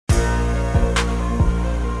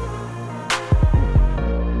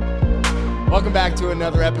Welcome back to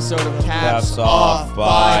another episode of Caps Off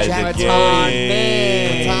by the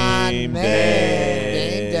Game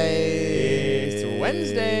Day. It's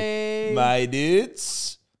Wednesday. My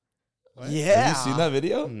dudes. Yeah. Have you seen that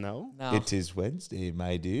video? No. It is Wednesday,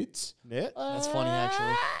 my dudes. Yeah. That's funny,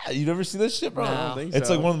 actually. You never seen this shit, bro? No. I don't think It's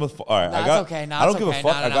so. like one of the most... All right, No, I got, it's okay. No, I don't it's give a okay.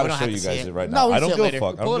 fuck. No, I we gotta don't show have you to guys see it it. right No, now. we I can don't see give it a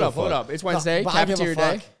later. fuck. I Pull don't it up. give a Pull it fuck. up. It's Wednesday. But I give a Cafeteria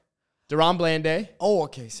fuck. Day. Duran Bland Day. Oh,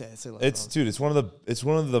 okay. Say it. It's dude. It's one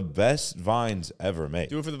of the best vines ever made.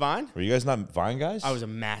 Do it for the Vine. Were you guys not Vine guys? I was a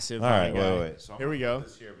massive All right, Vine guy. wait. So I'm Here we gonna go. put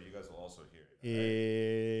this here, but you guys will also hear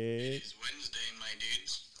it. It's Wednesday, my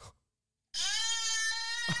dudes.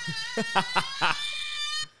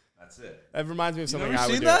 That's it. That reminds me of something never I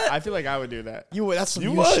would seen do. that? I feel like I would do that. That's some You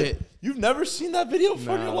new what? shit. You've never seen that video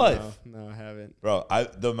before in your life, No, I haven't. bro.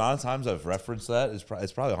 The amount of times I've referenced that is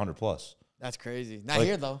it's probably 100 plus. That's crazy. Not Like,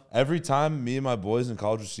 here, though. Every time me and my boys in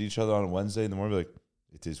college would see each other on a Wednesday in the morning, be like,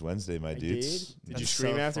 "It is Wednesday, my dudes." Did you That's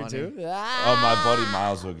scream so after funny. too? Oh, my buddy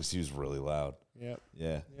Miles would because he was really loud. Yep.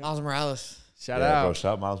 Yeah. Miles Morales. Shout Yeah, bro, out.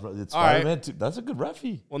 shout out Miles. It's All right. Spider-Man. Too. That's a good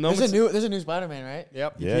refy. Well, no. There's a new Spider-Man, right?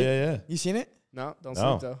 Yep. Yeah. You seen it? No, don't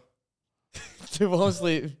No. sleep though. Dude, won't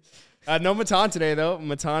sleep. No Matan today though.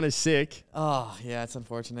 Matan is sick. Oh, yeah, it's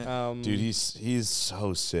unfortunate. Dude, he's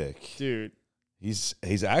so sick. Dude.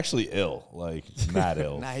 He's actually ill, like mad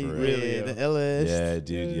ill. Nah, for he real. really the illest. Yeah,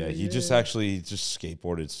 dude. Yeah, he just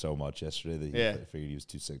skateboarded so much yesterday that Yeah. I figured he was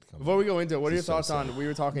too sick to come. Before we go into it, what are your He's so thoughts sick. on? We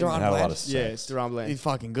were talking. Duran Had a lot Bland? of Yeah, sex. it's Duran Bland. He's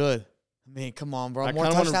fucking good. I mean, come on, bro. I More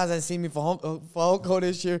kinda wanna- touchdowns than see me for Homo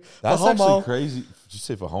this year. That's for actually Homo. crazy. Did you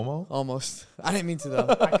say for homo? Almost. I didn't mean to, though.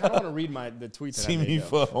 I kind of want to read the tweet that See I made. me though.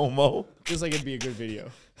 for homo? Feels like it'd be a good video.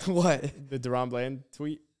 What? The Duran Bland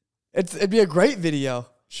tweet. It'd be a great video.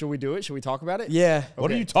 Should we do it? Should we talk about it? Yeah. What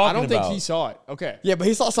are Okay. you talking I don't about? think he saw it. Okay. Yeah, but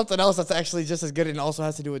he saw something else that's actually just as good and also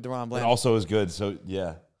has to do with Duran It Bland. also is good. So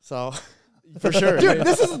yeah. So, For sure. dude,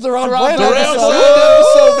 this is a Duran Duran Bland Bland episode.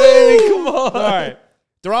 episode, baby. Come on. All right.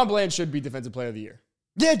 Duran Bland should be Defensive Player of the Year.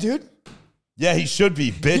 Yeah, dude. Yeah, he should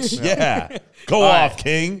be, bitch. Yeah. Go All off, right.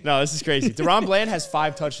 King. No, this is crazy. Duran Bland has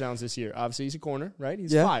 5 touchdowns this year. Obviously, he's a corner, right?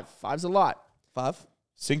 He's Yeah. 5. 5's a lot. 5.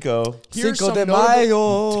 Cinco. Here's Cinco some de notable-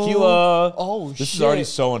 Mayo. Tequila. Oh, This shit. is already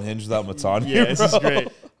so unhinged without Matan Yeah, here, this bro. is great.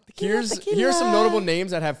 Here's some notable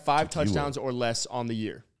names that have 5 Tequila. touchdowns or less on the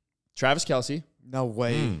year. Travis Kelce, No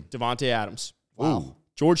way. Devontae Adams, Ooh.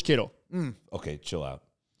 George Kittle. Okay, chill out.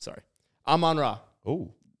 Sorry. Amon Ra,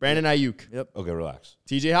 Ooh. Brandon Ayuk, Okay, relax.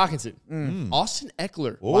 TJ Hawkinson, Austin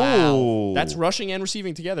Eckler. Wow. That's rushing and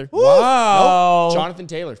receiving together. Wow. Jonathan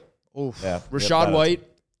Taylor, Yeah. Rashad White,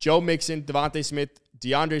 Joe Mixon, Devontae Smith,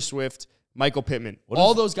 DeAndre Swift, Michael Pittman.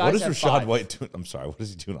 All those guys What is have Rashad 5. White doing? I'm sorry. What is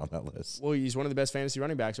he doing on that list? Well, he's one of the best fantasy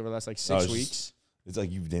running backs over the last like 6 No, it's just- weeks. It's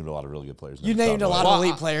like you've named a lot of really good players. You Rashad named a lot White. of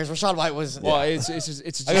elite players. Rashad White was. Well, it's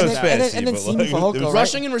just I know it's that. fantasy, and then but Simi like, Fehoko, it was right?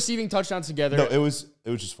 Rushing and receiving touchdowns together. No, it was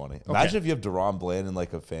just funny. Imagine if you have Duran Bland in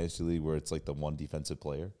like a fantasy league where it's like the one defensive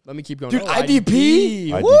player. Let me keep going. Dude, Oh, IDP.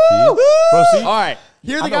 IDP. Woo! Bro, see, All right.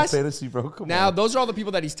 Here are I the know guys. fantasy, bro. Come Now, on. those are all the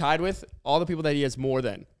people that he's tied with. All the people that he has more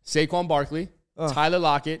than. Saquon Barkley, Tyler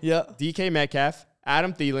Lockett, Yeah. DK Metcalf,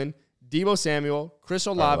 Adam Thielen, Debo Samuel, Chris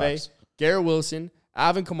Olave, relax. Garrett Wilson,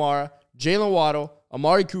 Alvin Kamara, Jalen Waddle,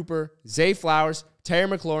 Amari Cooper, Zay Flowers, Terry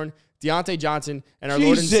McLaurin, Deontay Johnson, and our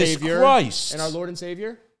Lord and Jesus Savior. Christ. And our Lord and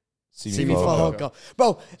Savior. Simi Fehoko. Fehoko.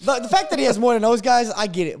 Bro, the fact that he has more than those guys, I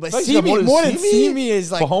get it. But He's got Simi, more than Simi? Simi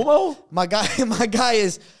is like For homo? my guy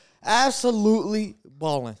is absolutely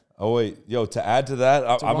balling. Oh wait, yo. To add to that,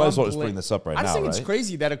 I might as well just bring this up right I just now. think Right? it's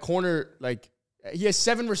crazy that a corner, like, he has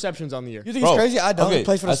 7 receptions on the year. You think it's crazy? I don't. He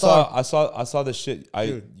plays for the Star. I saw this shit.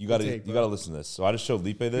 Dude, You gotta good take, you bro. gotta listen to this. So I just showed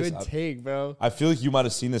Lipe this. Good take, bro. I feel like you might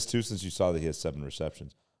have seen this too since you saw that he has 7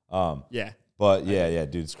 receptions. Yeah. But yeah,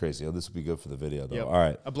 dude, it's crazy. This would be good for the video though. Yep. All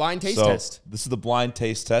right, A blind taste So, test. This is the blind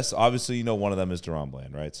taste test. Obviously, you know one of them is Duran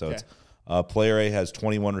Bland, right? So Okay. it's player A has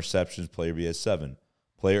 21 receptions, player B has 7.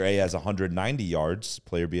 Player A has 190 yards,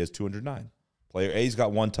 player B has 209. Player A's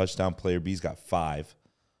got 1 touchdown, player B's got 5.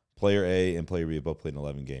 Player A and player B have both played in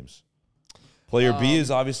 11 games. Player B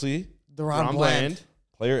is obviously Duran Ron Bland. Bland.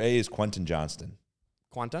 player A is Quentin Johnston.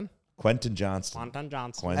 Quentin Johnson.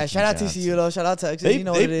 Johnson. Hey, shout out TCU though. Shout out Texas. They, you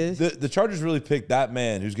know what it is. The Chargers really picked that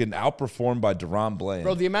man who's getting outperformed by Duran Bland.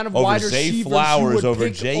 Bro, the amount of over wide Zay receivers Flowers you would over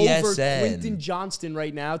pick JSN. over Quentin Johnston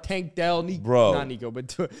right now. Tank Dell, Bro. not Nico, but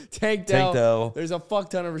Tank Dell. Dell. There's a fuck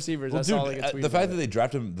ton of receivers. Well, That's dude, all I can tweet the fact about that they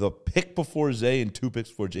drafted him the pick before Zay and 2 picks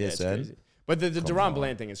before it. Yeah, it's JSN. crazy. But the Duran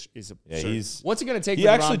Bland thing is Yeah, absurd. he's What's it going to take he for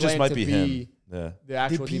actually Duran just Bland might to be be him. Yeah. the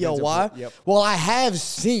actual DPOY. defensive player? Yep. Well, I have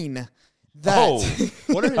seen Oh,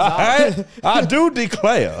 What are his odds? I do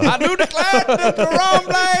declare. I do declare that Deron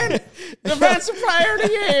Bland defensive player of the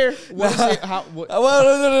year. What is it? How, what? Well,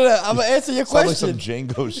 no. I'm gonna answer your Sounds like question. some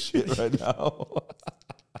Django shit right now.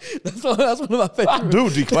 That's one of my favorite. I do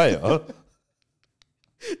declare.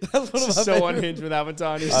 That's one of my So favorite. unhinged with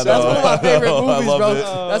Avatar. He's I so That's one of my favorite I movies, love bro.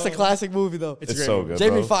 it. That's a classic movie, though. It's a It's great so movie. good.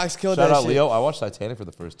 Jamie bro. Foxx killed Shout that out shit. Leo. I watched Titanic for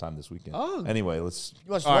the first time this weekend. Oh. Anyway, let's.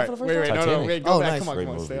 You watched All what right, for the first wait, time? no, Titanic. wait, go Oh, back. nice. Come on, Great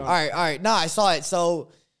come on, movie. stay on. All right. Nah, I saw it. So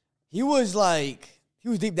he was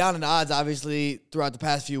deep down in the odds, obviously, throughout the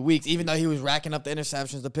past few weeks, even though he was racking up the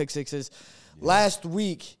interceptions, the pick sixes. Last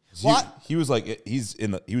week, He was like he was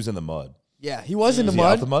in the mud. Yeah, he was in the Is he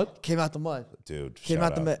mud. out the mud? Came out the mud. Dude, Came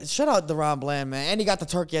out the mud. Shout out Deron Bland, man. And he got the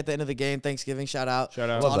turkey at the end of the game. Thanksgiving. Shout out. Shout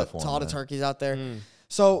out. To Love all, that the, for to him, all the man. turkeys out there.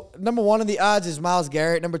 So, number one in the odds is Myles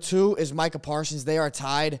Garrett. Number two is Micah Parsons. They are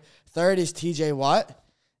tied. Third is TJ Watt.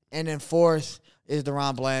 And then fourth is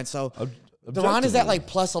Deron Bland. So, Deron is at like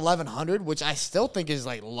plus 1,100, which I still think is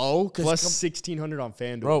like low. Plus 1,600 on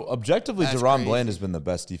FanDuel. Bro, objectively, That's Deron crazy. Bland has been the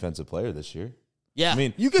best defensive player this year. Yeah, I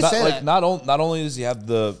mean, you could not, say like, that. Not only does he have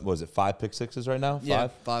the 5 pick sixes right now? Yeah,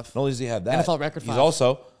 5? five. Not only does he have that, NFL record he's 5.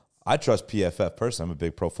 also, I trust PFF personally. I'm a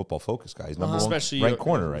big pro football focus guy. He's number one Especially ranked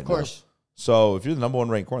corner right now. Of course. So if you're the number one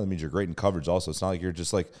ranked corner, that means you're great in coverage also. It's not like you're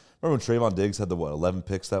just like, remember when Trayvon Diggs had the 11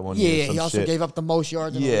 picks that one year? Yeah, Some he also shit? gave up the most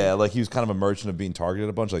yards. in the Yeah, league. like he was kind of a merchant of being targeted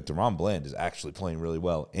a bunch. Like Deron Bland is actually playing really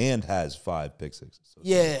well and has 5 pick sixes. So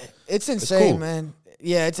Yeah, it's insane, cool. man.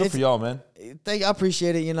 Yeah, it's good for y'all, man. I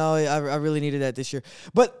appreciate it. You know, I really needed that this year.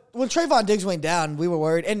 But when Trayvon Diggs went down, we were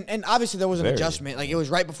worried. And obviously there was an Very. adjustment. Like, it was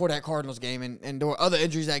right before that Cardinals game, and there were other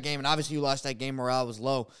injuries that game. And obviously you lost that game. Morale was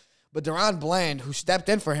low. But Deron Bland, who stepped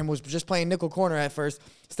in for him, was just playing nickel corner at first,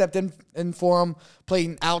 stepped in for him,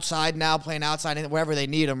 playing outside now, playing outside wherever they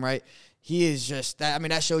need him, right? He is just that. I mean,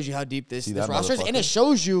 that shows you how deep this that roster is. And it motherfucker.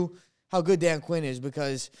 shows you how good Dan Quinn is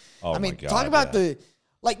because, Oh I mean, my God, talk about yeah.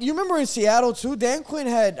 like, you remember in Seattle, too, Dan Quinn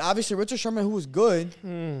had, obviously, Richard Sherman, who was good,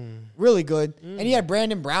 really good, and he had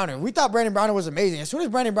Brandon Browner. We thought Brandon Browner was amazing. As soon as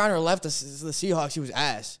Brandon Browner left the Seahawks, he was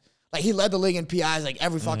ass. Like, he led the league in PIs, like,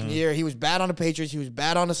 every fucking year. He was bad on the Patriots. He was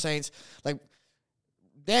bad on the Saints. Like,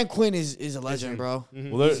 Dan Quinn is a legend, bro.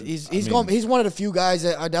 Well, He's one of the few guys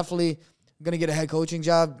that are definitely going to get a head coaching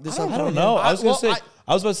job this I upcoming don't know. year. I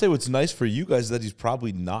was about to say what's nice for you guys is that he's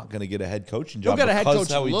probably not going to get a head coaching job. get a head because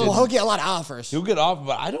coach how he low. Well, did. he'll get a lot of offers. He'll get off,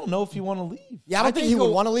 but I don't know if you want to leave. Yeah, I don't think he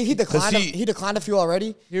would want to leave. He declined. He declined a few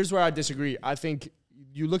already. Here's where I disagree. I think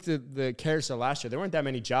you looked at the carousel last year. There weren't that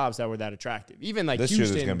many jobs that were that attractive. Even like This year,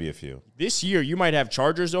 Houston. there's going to be a few. This year, you might have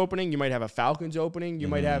Chargers opening. You might have a Falcons opening. You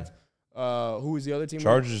might have who was the other team?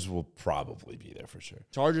 Chargers will probably be there for sure.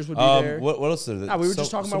 Chargers would be there. What else? Is there? Nah, we were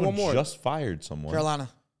just talking about one more. Just fired someone. Carolina.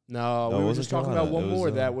 No, No, we it were wasn't just talking Carolina. about one It was,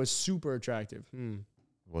 more that was super attractive. It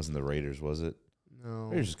wasn't the Raiders, was it? No.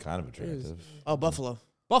 Raiders is kind of attractive. Oh, Buffalo.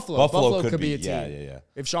 Buffalo could be a team. Yeah.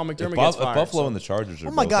 If Sean If, McDermott gets fired. Buffalo so- and the Chargers are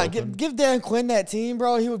Oh my both God, open, give Dan Quinn that team,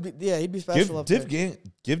 bro. He'd be special up there.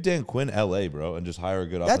 give Dan Quinn LA, bro, and just hire a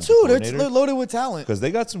good That offensive too, they're coordinator. loaded with talent. Because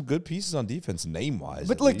they got some good pieces on defense, name wise.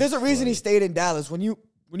 But look, there's a reason he stayed in Dallas. When you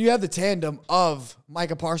have the tandem of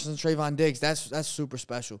Micah Parsons and Trayvon Diggs, that's super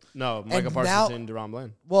special. No, Micah And Parsons now- and Deron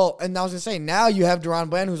Bland. Well, and I was gonna say now you have Deron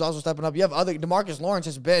Bland who's also stepping up. You have other DeMarcus Lawrence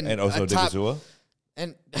has been and also a top Digazua.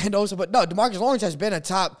 and also, but no, DeMarcus Lawrence has been a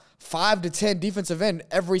top 5 to 10 defensive end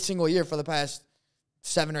every single year for the past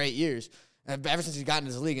 7 or 8 years, ever since he got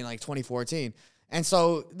into this league in like 2014. And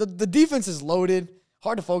so the defense is loaded.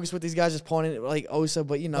 Hard to focus with these guys just pulling it like Osa,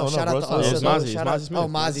 but you know, No, shout bro, out to it's Osa. not- though. it's Shout Mozzie out, Smith. oh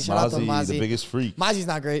Mozzie, shout out to Mozzie, Mozzie. the biggest freak. Mozzie's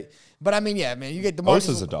not great, but I mean, yeah, man, you get DeMarcus.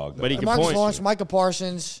 Osa's a dog, though. But he can DeMarcus point. Lawrence, Micah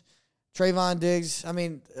Parsons, Trayvon Diggs. I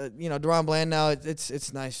mean, Deron Bland. Now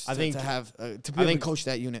it's nice I think- to have to be I able to think- coach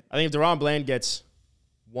that unit. I think if Deron Bland gets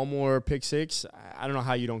one more pick six, I don't know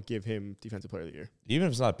how you don't give him Defensive Player of the Year. Even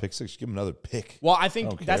if it's not a pick six, give him another pick. Well, I I think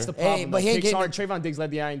don't that's care. the problem. Hey, But but he ain't picks getting- aren't. Trayvon Diggs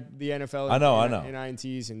led the NFL. I know. In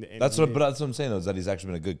INTs and That's what I'm saying though, is that he's actually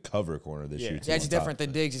been a good cover corner this year. too, Yeah, it's on top different of than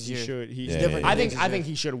it. Diggs' he year. should. He's Yeah, different. yeah, I think. yeah. I think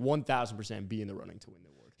he should 1,000% be in the running to win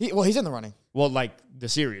the award. He's in the running. Well, like the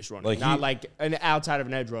serious running, Like not he- like an outside of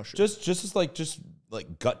an edge rusher. Just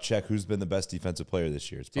like gut check who's been the best defensive player this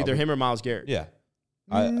year. It's It's either probably- him or Miles Garrett. Yeah.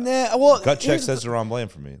 Nah, well, Gut check here's says Deron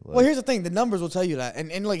Bland for me. Like, well, here's the thing: the numbers will tell you that,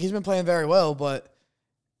 and like he's been playing very well. But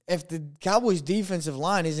if the Cowboys' defensive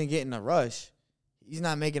line isn't getting a rush, he's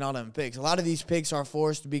not making all them picks. A lot of these picks are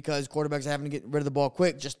forced because quarterbacks are having to get rid of the ball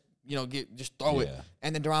quick. Just throw it, Yeah.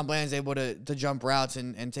 and then Deron Bland's able to jump routes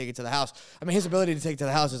and take it to the house. I mean, his ability to take it to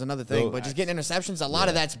the house is another thing, Though- but just getting interceptions, a lot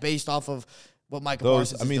of that's based off of what Micah those,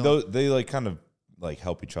 Parsons I is mean, doing. those they like kind of like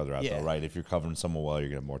help each other out Yeah. though, right? If you're covering someone well, you're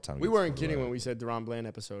gonna have more time. to We get weren't to the kidding right. when we said Deron Bland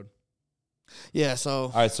episode. Yeah, so.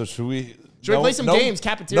 All right, so should we play some games?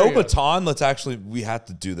 Cafeteria. No baton. We have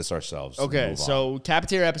to do this ourselves. Okay, so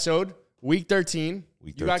Cafeteria episode, week 13.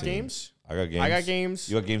 Week You got 13. games? I got games. I got games.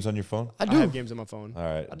 You got games on your phone? I I do. have games on my phone. All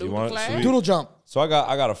right. I Do you do want play. should we- Doodle jump. So I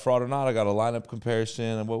got a fraud or not. I got a lineup comparison.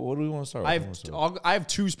 And what do we want to start with? I have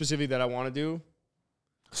two specific that I want to do.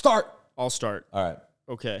 Start. I'll start. All right.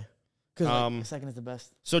 Okay. Because the second is the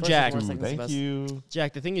best. So First is Jack, worst, second is the Thank best. you.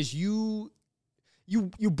 Jack, the thing is, you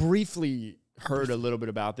briefly heard a little bit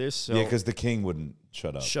about this. So Yeah, because the king wouldn't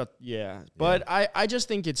shut up. But I just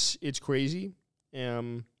think it's crazy.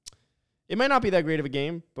 It might not be that great of a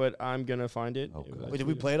game, but I'm gonna find it. Okay. Wait, did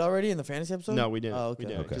we play it already in the fantasy episode? No, we didn't. Oh, okay. We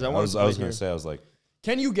didn't. Okay. 'Cause I was gonna say, I was like,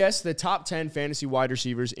 Can you guess the top 10 fantasy wide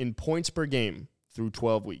receivers in points per game through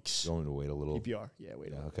 12 weeks? you want me to wait a little? PPR. Yeah,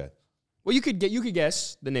 wait. Yeah, okay. Well, you could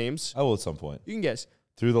guess the names. I will at some point. You can guess.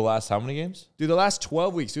 Through the last how many games? Through the last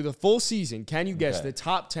 12 weeks, through the full season, can you guess Okay. the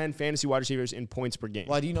top 10 fantasy wide receivers in points per game?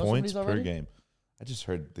 Why do you know Points some of per these already? game. I just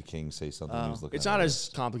heard the king say something. He was looking It's at not it.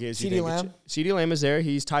 as complicated as you CD think. Lamb? CD Lamb is there.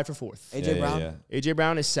 He's tied for 4th. AJ Brown. Yeah. AJ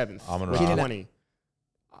Brown is 7th. Amon with Ra. 20.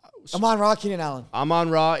 Amon-Ra, Keenan Allen.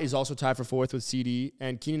 Amon-Ra is also tied for 4th with CD,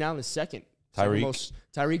 and Keenan Allen is 2nd. Tyreek.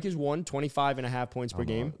 Tyreek is 25.5 points per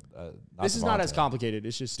game. Not This is not as Devontae. complicated.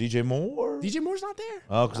 It's just DJ Moore. DJ Moore's not there.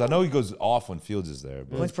 Oh, because I know he goes off when Fields is there.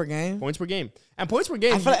 But Points per game. Points per game. And points per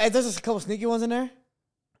game, I feel like there's a couple sneaky ones in there.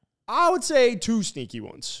 I would say 2 sneaky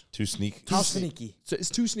ones. too sneak. How sneaky? So it's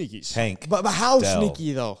 2 sneakies. Tank. But how Dell.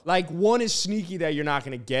 sneaky though? Like, one is sneaky that you're not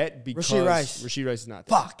going to get because Rashee Rice. Rashee Rice is not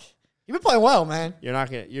there. Fuck. You've been playing well, man. You're not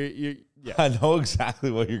going to, yeah. I know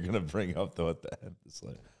exactly what you're gonna bring up though at the end. It's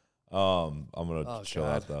like, I'm gonna chill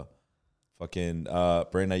God. out though. Fucking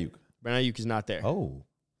Brandon Ayuk. Brandon Ayuk is not there. Oh.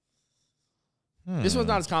 This one's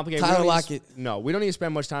not as complicated. Tyler We don't need to Lockett. No, we don't need to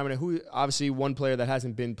spend much time on it. Who, obviously, one player that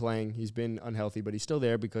hasn't been playing. He's been unhealthy, but he's still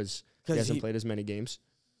there because he 'Cause hasn't he- played as many games.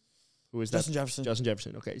 Who is Justin that? Jefferson. Justin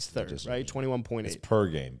Jefferson. Okay, he's third, Justin right? Jefferson. 21.8. It's per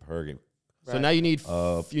game. So now you need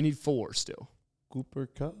Uh, 4 still. Cooper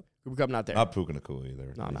Cup. Cooper Cup not there. Not Puka Nacua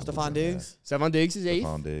either. No, not Stephon Diggs. Stephon Diggs is 8th.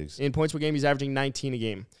 Stephon Diggs. In points per game, he's averaging 19 a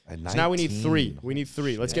game. At So now we need 3. 19. We need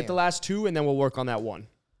 3. Let's get Damn. the last 2, and then we'll work on that 1.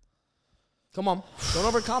 Come on.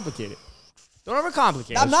 Don't overcomplicate it. Don't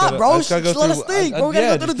overcomplicate I'm it. not, gotta- bro. I just gotta Just go let us through- think. Bro, we yeah,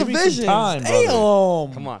 gotta go just through the give me some divisions. time, brother.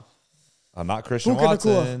 Damn. Come on. Not Christian Puka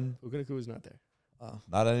Nacua. Watson. Puka Nacua is not there.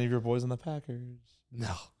 Not any of your boys on the Packers.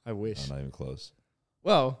 No, I wish. Not even close.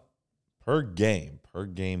 Well, Per game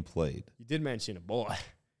played. you did mention a boy.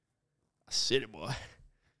 A city boy.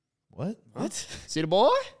 What? What? City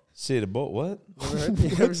boy? See the boat? What?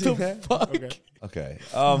 You ever seen that? fuck? Okay. Okay.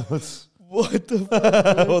 What the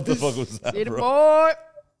fuck? What the fuck was that, City bro? boy.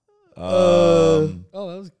 Um,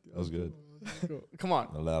 Oh, that was good. cool. Come on.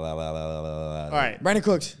 La, la, la, la, la, la, la. All right. Brandon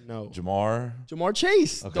Cooks. No. Jamar. Jamar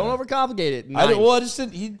Chase. Okay. Don't overcomplicate it. I Ninth. just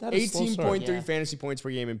didn't. He had a slow start. 18.3 Yeah. fantasy points per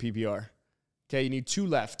game in PPR. Okay, you need 2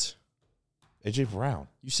 left. AJ Brown.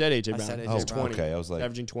 You said AJ I Brown. said AJ He's Brown. 20. Okay, I was like,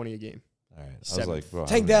 Averaging 20 a game. all right. I was Seventh. like, bro,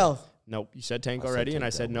 Tank Dell. Nope. You said Tank I said already, and I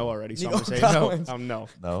Tank said Dell. no already. So I'm Nico going to say no. Collins. No.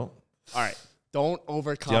 No. All right. Don't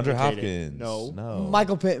overcomplicate DeAndre it. Hopkins. No. No.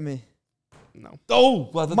 Michael Pittman. No. Oh,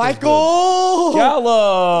 well, I thought that was Michael. good.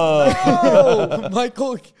 Gallup. Oh,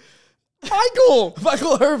 Michael.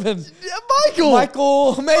 Michael Irvin. Michael.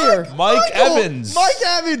 Michael Mayer. Mike Evans. Mike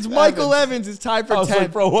Evans. Michael Evans is tied for I was 10th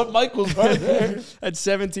like, bro, what Michael's right there? at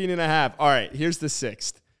 17.5. All right. Here's the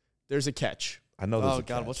 6th. There's a catch. I know there's Oh a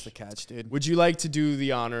God, catch. what's the catch, dude? Would you like to do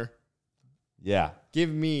the honor? Yeah. Give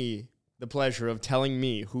me the pleasure of telling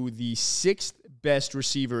me who the 6th best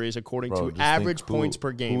receiver is according Bro, to just average think who- points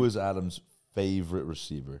per game. Who is Adam's favorite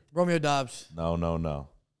receiver? Romeo Dobbs. No.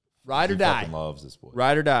 Ride or He die. fucking loves this boy.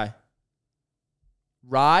 Ride or die.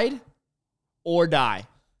 Ride or die.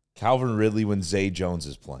 Calvin Ridley when Zay Jones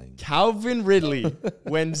is playing. Calvin Ridley,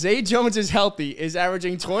 when Zay Jones is healthy, is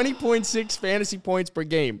averaging 20.6 fantasy points per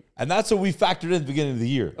game. And that's what we factored in at the beginning of the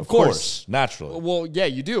year. Of course. Naturally. Well, yeah,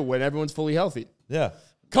 you do when everyone's fully healthy. Yeah.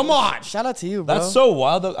 Come on. Shout out to you, bro. That's so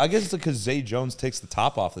wild. Though. I guess it's because Zay Jones takes the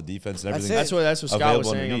top off the defense and That's everything. it. That's what Scott was Available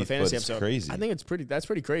saying on the underneath, fantasy but it's episode. crazy. I think that's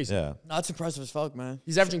pretty crazy. Yeah. No, it's impressive as fuck, man.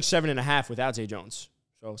 He's averaging 7.5 without Zay Jones.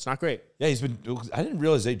 So it's not great. Yeah, he's been. I didn't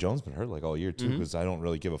realize Zay Jones been hurt like all year too because I don't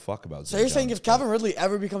really give a fuck about. So Zay you're saying Jones. if Calvin Ridley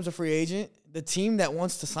ever becomes a free agent, the team that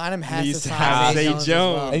wants to sign him has Needs to to sign have Zay Zay Jones.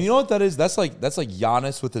 Jones. As well. And you know what that is? That's like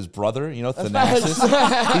Giannis with his brother. You know,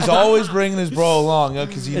 Thanasis. He's always bringing his bro along,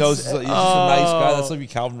 because he knows he's just a nice guy. That's like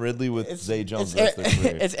Calvin Ridley with Zay Jones. It's, the rest of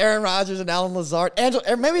their career. it's Aaron Rodgers and Alan Lazard. Maybe it's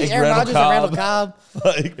It's Aaron Randall Rodgers and Randall Cobb.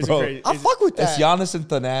 Like, Is it bro, crazy? I fuck with it's that. Giannis and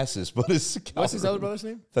Thanasis, but it's What's his other brother's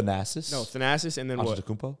name? Thanasis. No, Thanasis, and then what?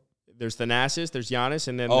 Antetokounmpo? There's Thanasis, there's Giannis,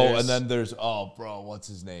 and then Oh, there's... and then there's bro, what's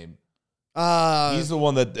his name? He's the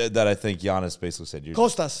one that I think Giannis basically said.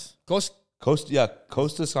 Costas.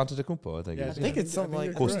 Costas Antetokounmpo, I think. Yeah, it is. I think it's something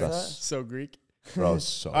like Costas. So Greek. Bro,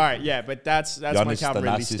 so. All right, yeah, but that's my Giannis Calvin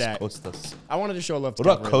Ridley Thanasis stat. Costas. I wanted to show love to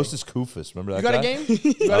What about Calvin Ridley. Kostas Koufos? Remember that You got guy? a game?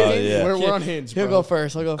 You got a game? Yeah. We're on hinge, He'll bro. go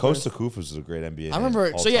first. Kostas Koufos is a great NBA. I remember-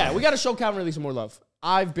 name, So yeah, all-time. we got to show Calvin Ridley some more love.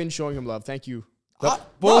 I've been showing him love. Thank you. We'll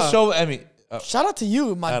bruh. show. I mean, Shout out to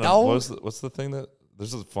you, my Adam, dog. what's the thing that?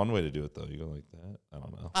 There's a fun way to do it though. You go like that. I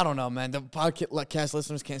don't know. I don't know, man. The podcast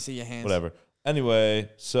listeners can't see your hands. Whatever. Anyway,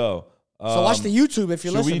 so. So watch the YouTube if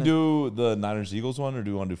you're Should listening. we do the Niners Eagles one or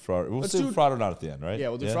do we want to do fraud? We'll Let's do do- fraud or not at the end, right? Yeah,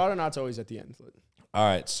 we'll do fraud or not's always at the end. All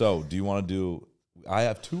right. So do you want to do? I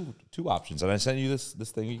have two options, and I sent you this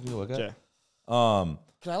thing you can look at. Okay.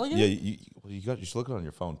 Can I look at Yeah, it? you should look it on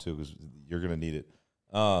your phone too because you're gonna need it.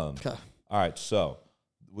 Okay. All right, so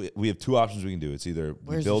we have two options we can do. It's either we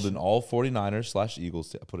Where's build this an all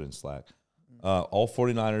 49ers/Eagles. I put it in Slack. All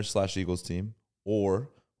 49ers/Eagles team, or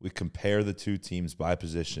we compare the two teams by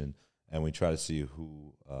position and we try to see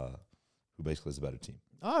who basically is the better team.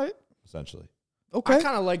 All right. Essentially, Okay. I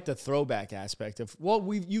kind of like the throwback aspect of. Well,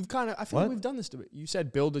 you've kind of. I feel like What? we've done this to it. You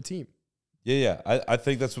said build a team. yeah. I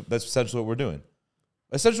think that's essentially what we're doing.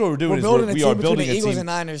 Essentially, what we're doing We're is building a we team are between building the a Eagles team, and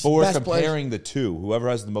Niners, but we're best players. comparing the two. Whoever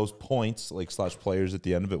has the most points, / players at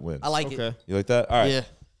the end of it wins. I like it. Okay. You like that? All right. Yeah.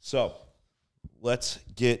 So let's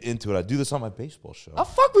get into it. I do this on my baseball show. I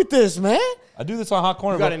fuck with this, man. I do this on Hot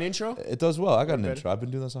Corner. You got but an intro? It does well. I got an Ready? intro. I've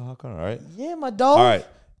been doing this on Hot Corner. All right. Yeah, my dog. All right.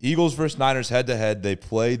 Eagles versus Niners head to head. They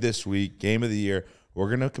play this week. Game of the year. We're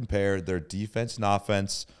gonna compare their defense and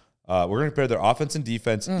offense. We're gonna compare their offense and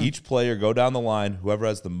defense. Each player go down the line. Whoever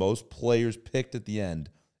has the most players picked at the end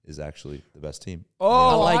is actually the best team. Oh,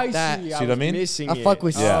 I like I that. see. See I what I was mean? missing I it. fuck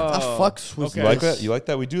with Yeah. I fucks with Okay. You like this. that? You like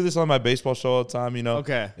that? We do this on my baseball show all the time. You know.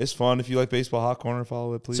 Okay. It's fun. If you like baseball, Hot Corner,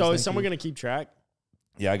 follow it, please. So Thank is someone you. going to keep track?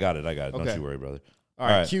 Yeah, I got it. Don't Okay. you worry, brother. All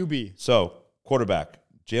right, All right. QB. So quarterback,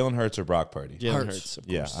 Jalen Hurts or Brock Purdy? Jalen Hurts. Hurts, of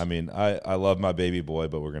Yeah, course. I mean, I love my baby boy,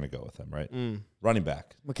 but we're gonna go with him, right? Running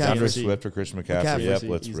back, McCaffrey. DeAndre Swift or Christian McCaffrey. McCaffrey. Yep, Easy,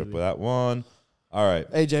 let's easily. rip with that one. All right,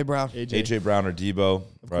 AJ Brown. AJ Brown or Debo,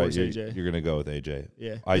 right? course, You're, AJ. you're gonna go with AJ.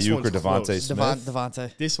 Yeah. This Ayuk one's or Devontae close. Smith.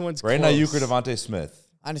 Devontae. This one's Brandon close. Ayuk or Devontae Smith.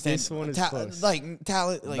 I understand. This one is close. Like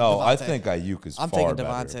talent. Like No, I Devontae. think Ayuk is I'm far taking better.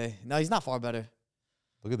 Devontae. No, he's not far better.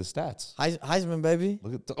 Look at the stats. Heisman, baby.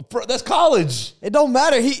 Look at bro, that's college. It don't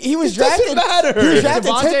matter. He was It doesn't drafted. matter. He was If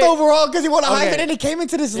drafted Devontae- 10th overall because he won a Okay. Heisman and he came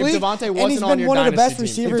into this If league. Devontae and wasn't he's on been your one of the best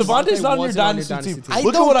dynasty team. receivers. If Devontae's not on your wasn't on your dynasty dynasty team, team. I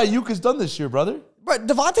look at don't- what Ayuk has done this year, brother. But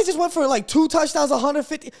Devontae just went for like 2 touchdowns,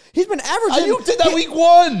 150. He's been averaging. Ayuk did that week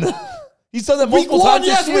one. He's done that Week multiple one, times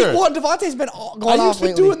yes, this year. week one. Devontae's been going Ayuk's off been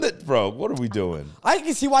lately. doing that, bro. What are we doing? I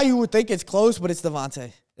can see why you would think it's close, but it's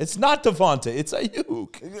Devontae. It's not Devontae. It's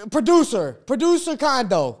Ayuk. Producer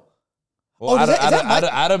Kondo. Well, is that Mike?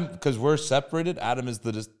 Adam, because we're separated. Adam is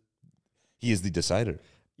he is the decider.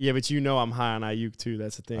 Yeah, but you know I'm high on Ayuk too.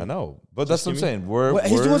 That's the thing. I know, but that's what I'm give me- saying. We're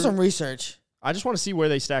He's doing some research. I just want to see where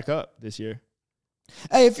they stack up this year.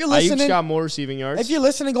 Hey, if you're Ayuk's listening, got more receiving yards. if you're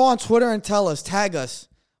listening, go on Twitter and tell us, tag us,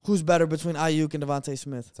 who's better between Ayuk and Devontae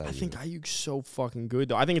Smith, I think Ayuk's so fucking good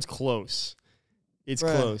though. I think it's close. It's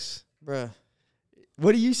Bruh. close. bruh.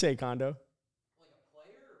 What do you say, Kondo?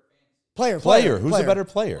 Player. Who's the better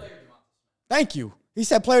player? Thank you. He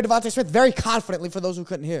said player Devontae Smith very confidently for those who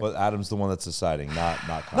couldn't hear. But Adam's the one that's deciding, not.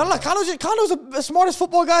 No, Kondo's the smartest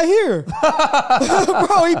football guy here.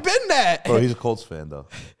 Bro, he been that. Bro, he's a Colts fan though.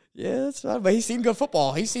 Yeah, that's right. But he's seen good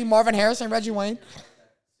football. He's seen Marvin Harrison, Reggie Wayne.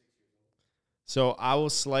 So I will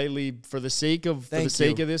slightly, for the sake of Thank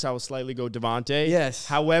you. this, I will slightly go Devontae. Yes.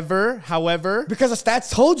 However, Because the stats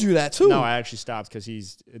told you that too. no, I actually stopped because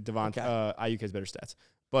he's Devontae. Okay. Ayuk has better stats.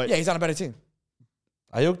 But Yeah, he's on a better team.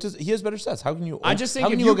 Ayuk he has better stats. How can you? I just think how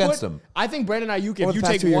can if you you go against put, him? I think Brandon Ayuk. Over If the you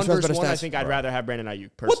past take 2 years, one who has versus better one, I stats? think I'd rather have Brandon Ayuk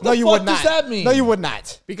What personally. the No, you fuck would not. does that mean? No, you would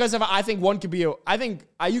not. Because I think one could be I think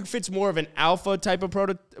Ayuk fits more of an alpha type of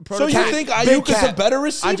So prototype. you think Big Ayuk is a cat. better I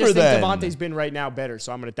receiver just think then? Devontae's been right now better,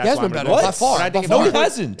 so I'm gonna. That's He has why I'm been gonna better go. by far. But I think By No, far. he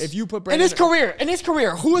hasn't. If you put In Brandon his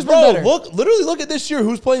career, who has been Bro, better? literally look at this year.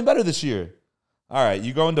 Who's playing better this year? All right,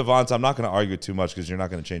 you go in Devontae. I'm not going to argue too much because you're not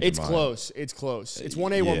going to change it's your mind. close. It's close. It's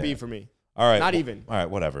 1A, 1B Yeah. for me. All right. Not even. All right,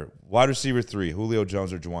 whatever. Wide receiver 3, Julio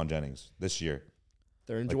Jones or Juwan Jennings this year?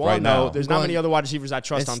 Third and Like Juwan. right now. No, there's I'm not going- many other wide receivers I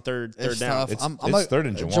trust on third It's down. tough. It's third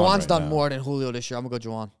and Juwan Juwan's right done now. more than Julio this year. I'm going to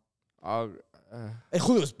go Juwan. I'll- Hey,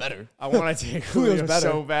 Julio's better. I want to take Julio's Julio better.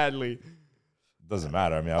 so badly. Doesn't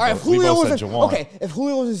matter. I mean, All right, if we Julio both was said in, Juwan. okay, if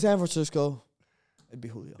Julio was in San Francisco, it'd be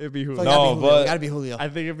Julio. It'd be So Julio. it gotta No, be Julio. but- It gotta be Julio. I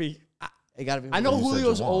think it'd be. It gotta be. I know You said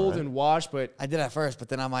Julio's Juwan, old right? and washed, but I did at first, but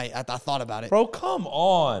then I thought about it. Bro, come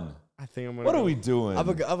on. I think I'm gonna. What go. are we doing? I'm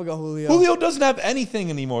gonna go Julio. Julio doesn't have anything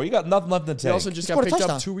anymore. You got nothing left in the He tank. also just got scored a picked up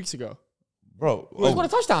touchdown. 2 weeks ago. Bro, He scored a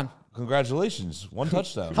touchdown. congratulations. One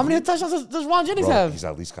touchdown. How many touchdowns does Ron Jennings Bro, have? he's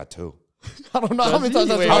at least got 2. I don't know how many Does he?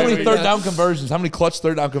 touchdowns. Wait, How wait, many wait, third that- down conversions? How many clutch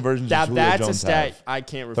third down conversions does Julio That's a Jones stat have? I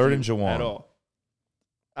can't refute Third and Jawan. at all.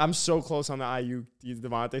 I'm so close on the IU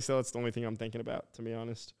Devontae still. It's the only thing I'm thinking about, to be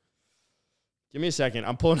honest. Give me a second.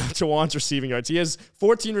 I'm pulling out Jawan's receiving yards. He has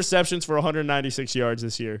 14 receptions for 196 yards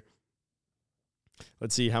this year.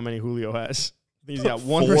 Let's see how many Julio has. I think he's got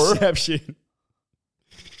 1 4? reception.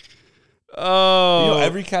 Oh. You know,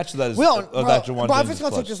 every catch of that is We don't. of that Bro, Jawan. if it's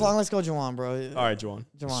gonna take this long, let's go Jawan, bro. All right, Jawan.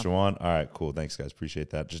 Jawan. All right, cool. Thanks, guys.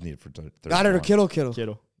 Appreciate that. Just need it for third. Got it or one. Kittle.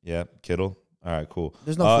 Kittle. Yeah, Kittle. All right, cool.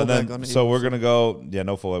 There's no and fullback then, on the So Eagles. we're gonna go. Yeah,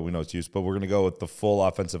 no fullback. We know it's used, but we're gonna go with the full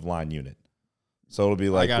offensive line unit. So it'll be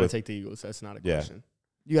I like got to with, take the Eagles. That's not a Yeah. question.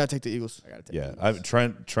 You gotta take the Eagles. I got to take yeah. the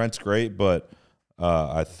Eagles. Trent's great, but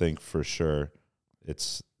I think for sure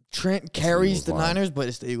it's Trent carries Eagles the line. Niners, but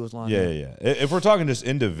it's the Eagles line. yeah. If we're talking just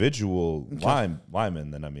individual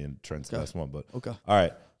linemen, then I mean Trent's the best one. But Okay. all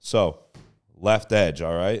right, so left edge.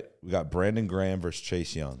 All right, we got Brandon Graham versus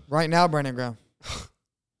Chase Young. Right now, Brandon Graham.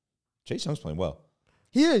 Chase Young's playing well.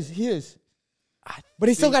 He is. But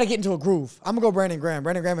he's still got to get into a groove. I'm gonna go Brandon Graham.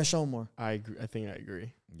 Brandon Graham has shown more. I agree. I think I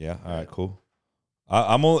agree. Yeah. All right. Cool.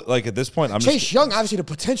 I'm only like at this point. I'm Chase just Young, obviously the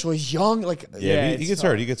potential. He's young. Like yeah. it's He gets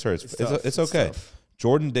tough. hurt. He gets hurt. It's tough. okay. tough.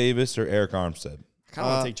 Jordan Davis or Eric Armstead. I kind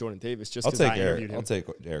of want to take Jordan Davis just I'll because take I interviewed Eric. him. I'll take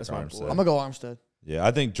Eric That's my boy. Armstead. I'm gonna go Armstead. Yeah,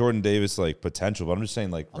 I think Jordan Davis like potential, but I'm just saying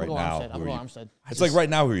like I'm right gonna go now. Armstead. I'm who gonna are go you- Armstead. It's like right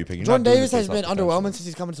now who are you picking? You're Jordan not doing Davis this has based been off potential. underwhelming since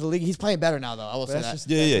he's coming to the league. He's playing better now, though. I will say That's that. just-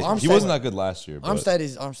 Yeah. He Armstead- wasn't that good last year. But Armstead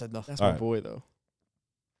is Armstead though. That's All my right. boy, though.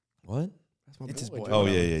 What? That's my It's his boy. Oh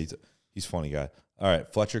yeah. He's a funny guy. All right,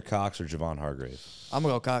 Fletcher Cox or Javon Hargrave. I'm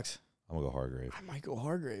gonna go Cox. I'm gonna go Hargrave. I might go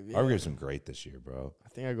Hargrave. Yeah. Hargrave's been great this year, bro. I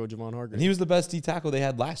think I go Javon Hargrave. And he was the best D tackle they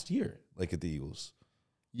had last year, like at the Eagles.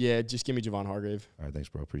 Yeah, just give me Javon Hargrave. All right, thanks,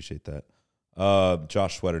 bro. Appreciate that.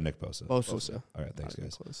 Josh Sweater, Nick Bosa. Bosa. Bosa. All right, thanks, Not even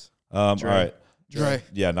guys. close. All Dre. right, Dre.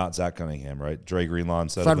 yeah, not Zach Cunningham, right? Dre Greenlaw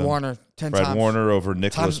instead Fred of him. Warner. 10 Fred times. Warner over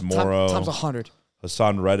Nicholas Morrow, Times 100.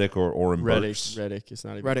 Hassan Reddick or Oren Burks. Reddick is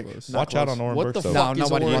not even Reddick. close. Not Watch out close. on Oren What Burks. the though. fuck? No, is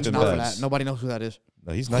nobody Oren wants to know Burks? for that. Nobody knows who that is.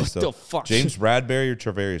 No, he's nice What though. the fuck? James Bradbury or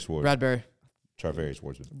Travarius Ward? Bradbury. Travarius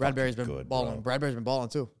Ward's been Bradbury's been fucking good, balling. bro. Bradbury's been balling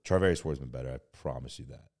too. Travarius Ward's been better. I promise you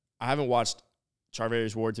that. I haven't watched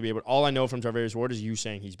Charvarius Ward to be able. All I know from Charvarius Ward is you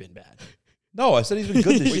saying he's been bad. No, I said he's been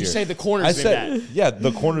good this Well, year. you say the corner's I been said, bad. yeah,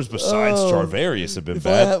 the corners besides Charvarius have been If I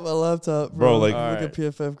bad. had my laptop, Bro, like- All look right. at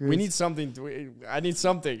PFF grades. We need something. I need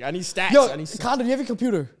something. I need stats. Yo, I need Condo, do you have your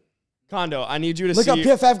computer? Condo. I need you to Look see up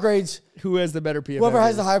PFF grades. who has the better PFF. Whoever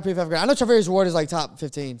has grade. the higher PFF grade. I know Travarius Ward is like top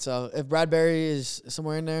 15. So if Bradbury is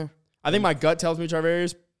somewhere in there, I think my gut tells me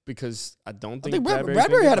Charvarius because I don't think, think Bradbury's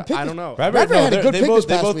Bradbury been had a good. pick. I don't know. Bradbury had a they're- good they pick both, this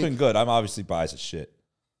They've past both week. been good. I'm obviously biased as shit.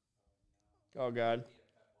 Oh God.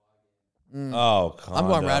 Oh, come I'm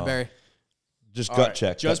going Bradbury. Just All gut right,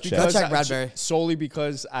 check. Just gut because check Bradbury. solely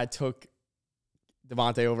because I took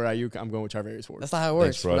Devontae over Ayuk, I'm going with Charvarius Ward. That's not how it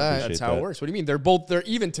works. Thanks, bro. but all right. Appreciate That's how that. it works. What do you mean? They're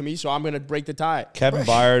even to me, so I'm gonna break the tie. Kevin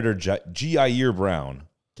Byard or Jair Brown.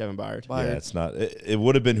 Kevin Byard. Byard. Yeah, it's not. It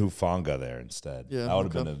would have been Hufanga there instead. Yeah, that would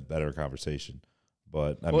have okay. been a better conversation.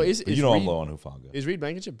 But I Well, mean, is you know I'm Reed- low on Hufanga. Is Reed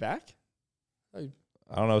Blankenship back?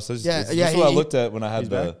 I don't know. So Yeah, this yeah, is what I he- looked at when I had he's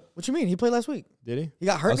the. back? What you mean? He played last week. Did he? He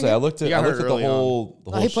got hurt. I again? looked at. He got I looked hurt at the early on. whole.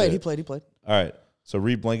 The No, whole he played. shit. He played. All right. So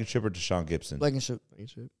Reed Blankenship or Deshaun Gibson. Blankenship.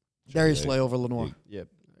 Blankenship. Darius Yeah. Slay over Lenoir. Yep,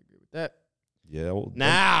 I agree with that. Yeah. Well,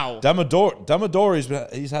 Now,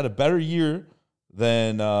 Demador, he's had a better year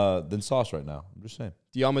than Sauce right now. I'm just saying.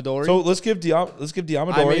 Diamadori. So let's give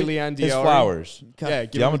Diamadori I made Leon his Diori. flowers. yeah,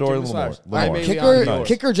 give him Diamadori his and flowers. Lamar. I Lamar. made Kicker, Leon Diori.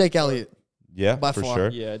 kicker Jake Elliott. Yeah, By for far. sure.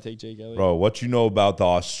 Yeah, take Jake Elliott. Bro, what you know about the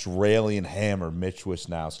Australian hammer, Mitch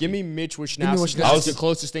Wisnowski? Give me Mitch Wisnowski. Give me Wisnowski. That's the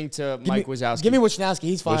closest thing to Mike Wazowski. Give me Wisnowski.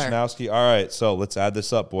 He's fire. Wisnowski. All right, so let's add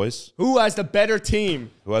this up, boys. Who has the better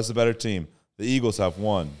team? Who has the better team? The Eagles have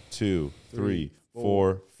 1, 2, 3,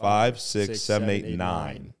 4, 5, 6, 7, 8,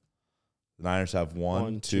 9. The Niners have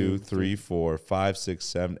 1, 2, 3, 4, 5, 6,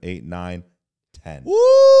 7, 8, 9, 10.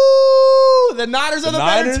 Woo! The Niners are the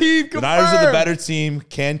better team. The Niners are the Confirmed. better team.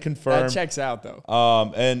 Can confirm. That checks out though.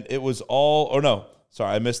 And it was all. Oh no,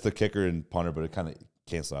 sorry, I missed the kicker and punter, but it kind of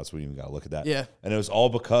canceled out, so we even got to look at that. Yeah. And it was all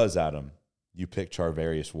because Adam, you picked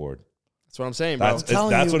Charvarius Ward. That's what I'm saying, bro. That's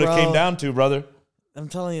telling that's you, what it came bro. down to, brother. I'm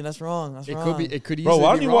telling you, that's wrong. That's It wrong. could be. It could easily Bro,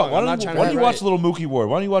 why don't be you wrong. why I'm don't not you, trying why to don't you be watch right. a little Mookie Ward?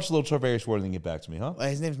 Why don't you watch a little Charvarius Ward and then get back to me, huh? Well,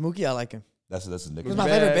 his name's Mookie. I like him. That's his Because nickname. my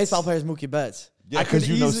favorite Betts. baseball player is Mookie Betts. Yeah, I could because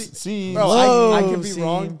you know. easily- See, Bro, Whoa, I could be see.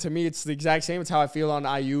 wrong. To me, it's the exact same. It's how I feel on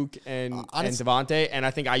Ayuk and Honest- Devontae, and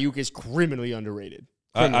I think Ayuk is criminally underrated.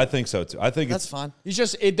 I think so too. I think That's it's. fine. He's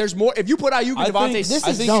just there's more. If you put Ayuk and Devontae, this I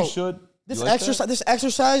is think dope. you should. This You like exercise, that? this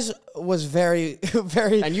exercise was very,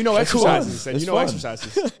 very. and you know It's exercises, fun. and It's you know fun.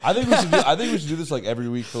 exercises. I think we should. I think we should do this like every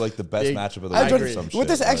week for like the best Big- matchup of the I week or agree. some What shit.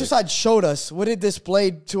 this Like, exercise showed us, what it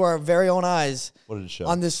displayed to our very own eyes What did it show?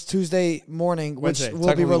 on this Tuesday morning, which Wednesday. will be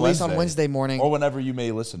Technically released on Wednesday. Wednesday morning, or whenever you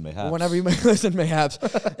may listen, mayhaps. whenever you may listen, mayhaps,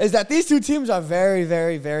 is that these two teams are very,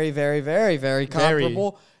 very, very, very, very, very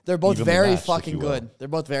comparable. They're both Evenly very matched, if fucking you will. good. They're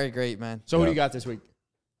both very great, man. So who do Yeah. you got this week?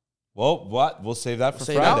 Well, what? We'll save that for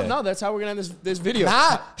Save Friday. No, that's how we're gonna end this video.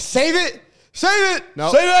 Nah, save it. Save it.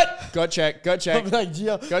 No. Save it. Gut check. Gut check. I'm like,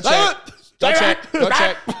 Gio. Gut Save check. it. Gut Save check. it. Gut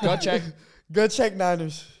check. Gut check. Good check,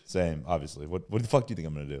 Niners. Same, obviously. What the fuck do you think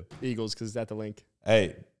I'm gonna do? Eagles, because it's at the link.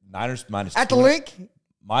 Hey, Niners minus At the 2.5 link,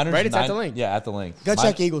 Niners Right, it's at the 9 link. Yeah, at the link. good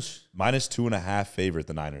check, Eagles. Minus 2.5 favorite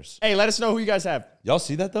the Niners. Hey, let us know who you guys have. Y'all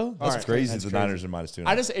see that though? That's right. crazy. That's the crazy. Niners are minus 2.5.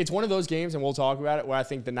 I just it's one of those games, and we'll talk about it, where I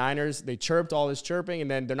think the Niners, they chirped all this chirping,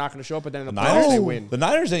 and then they're not going to show up, but then in the playoffs they win. The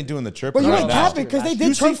Niners ain't doing the chirping But you right ain't now. capping because they You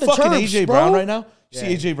did see chirp the fucking chirps, AJ bro. Brown right now? You Yeah. see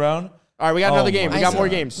AJ Brown? All right, we got Oh another game. my We got more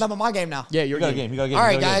God. games. No, but my game now. Yeah, your You got a game. game. You got a game. All you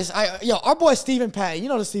right, got a game. guys. Our boy Stephen Patton. You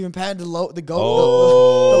know the Stephen Patton, the GOAT, the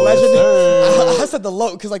Oh, legend. yes, sir. I said the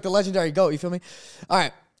low because like the legendary GOAT. You feel me? All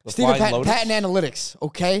right, The Stephen Flying Patton, Lotus? Patton Analytics.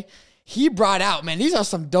 Okay, he brought out, man. These are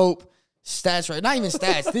some dope stats, right? Not even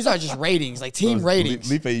stats. These are just ratings, like team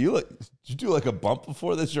ratings. Lipe, did you do like a bump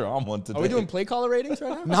before this? You're on one today. Are we doing play caller ratings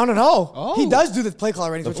right now? No. Oh. He does do the play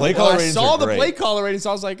caller ratings. The which play are caller dope. I ratings saw are the great. play caller ratings,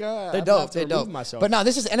 so I was like, They're dope. They're dope. Myself. But now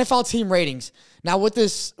this is NFL team ratings. Now what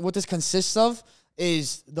this consists of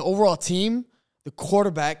is the overall team, the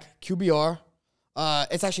quarterback, QBR.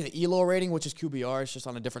 It's actually the ELO rating, which is QBR. It's just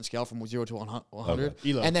on a different scale from 0 to 100.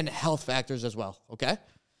 Okay. ELO. And then health factors as well. Okay.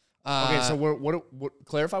 Okay, so what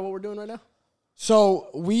clarify what we're doing right now? So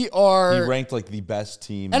we He are ranked like the best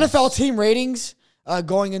team NFL team ratings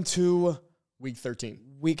going into Week 13.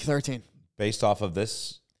 week 13. based off of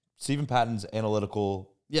this Stephen Patton's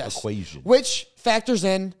analytical Yes. equation. Which factors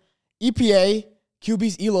in EPA,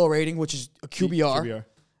 QB's ELO rating, which is a QBR,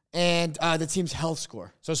 and the team's health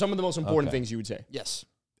score. So some of the most important Okay. things you would say, Yes.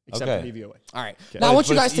 except Okay. for DVOA. All right. But Now I want it's-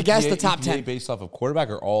 you but guys it's to guess the EPA top 10. based off of quarterback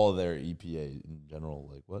or all of their EPA in general.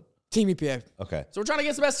 Like what? Team EPA. Okay. So we're trying to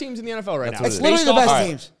get the best teams in the NFL right That's now. what It's it is. literally the Based best off- All right.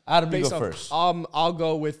 teams. Adam, you Based go off- first. I'll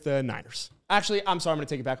go with the Niners. Actually, I'm sorry, I'm gonna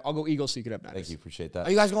take it back. I'll go Eagles so you could have Niners. Thank you. Appreciate that. Are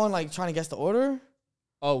you guys going like trying to guess the order?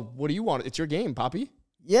 Oh, what do you want? It's your game, Poppy.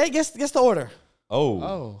 Yeah, guess the order. Oh.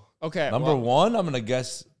 Oh, okay. Number well, one, I'm gonna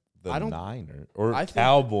guess the I don't- Niners or I think-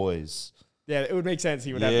 Cowboys. Yeah, it would make sense.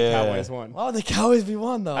 He would have the Yeah. Cowboys one. Why would the Cowboys be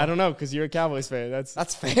one though? I don't know because you're a Cowboys fan.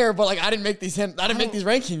 That's fair, but like I didn't make these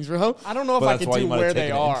rankings, bro. I don't know if But I that's could why do you might have where they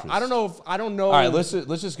taken an are. interest. I don't know if I don't know. All right, let's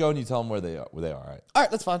just go and you tell them where they are. All right, All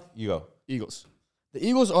right, that's fine. you go. Eagles. The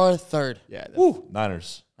Eagles are third. Yeah. Woo,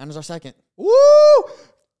 Niners. Niners are second. Woo!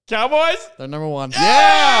 Cowboys. They're number one.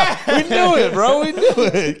 Yeah, we knew it, bro. We knew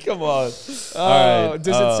it. Come on. All right.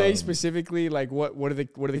 Does it say specifically like what are the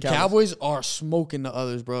The Cowboys? Cowboys are smoking the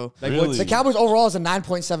others, bro. Like, Really? what's The Cowboys overall is a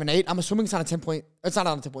 9.78. I'm assuming it's on a 10 point. It's not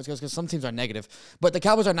on a 10 point scale because some teams are negative. But the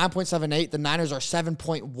Cowboys are 9.78. The Niners are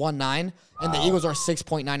 7.19, and the Eagles are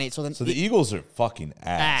 6.98. So then So the Eagles are fucking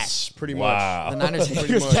ass. ass, pretty Wow. the Niners,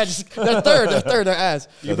 Pretty much. yeah, they're third. They're third. They're ass.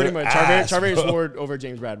 You pretty much ass, Charvarius bro. Ward over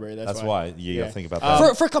James Bradbury. That's why you Yeah. gotta think about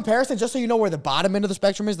that. For comparison, just so you know where the bottom end of the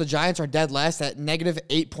spectrum is, the Giants are dead last at negative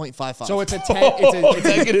 8.55. So it's a 10. It's a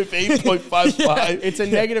negative 8.55. it's a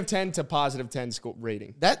negative 10 to positive 10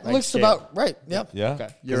 rating. that Like looks scale. about right. Yep. Yeah. Okay,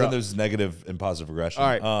 Because you're then up. there's negative and positive regression. All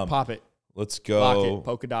right, pop it. Let's Lock go it.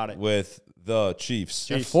 Polka dot it. with the Chiefs.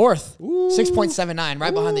 They're fourth. 6.79,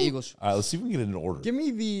 right behind the Eagles. All right, let's see if we can get it in order. Give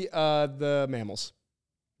me the mammals.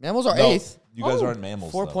 Mammals are No, eighth. You guys Oh, aren't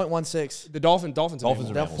mammals. 4.16. The Dolphins. Dolphins are are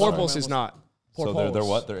mammals. mammals, Porpoise sorry. is not. So they're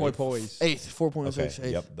what? They're eighth. Porpoise. Eighth. 4.06. Okay.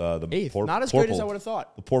 Eighth. Yep. The Eighth. Not as purple, great as I would have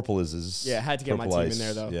thought. The purple is Yeah, I had to get my purple team in ice.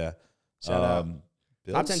 there, though. Yeah. Shout out.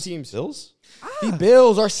 Bills? Top 10 teams. Bills? The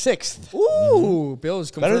Bills are sixth. Ooh, Bills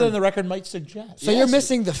confirmed. Better than the record might suggest. So you're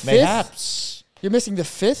missing the fifth. Mayhaps. You're missing the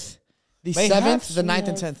fifth, the Mayhaps seventh, the we ninth,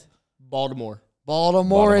 and have- 10th. Baltimore.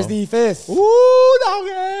 Baltimore is the fifth. Ooh,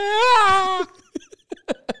 doggy.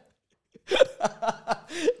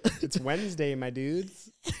 It's Wednesday, my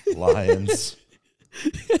dudes. Lions.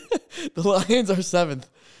 The Lions are seventh.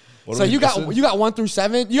 What So are we you missing? got 1 through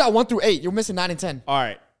 7. You got 1 through 8. You're missing 9 and 10. All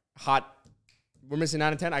right, hot. We're missing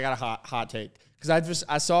 9 and 10. I got a hot take because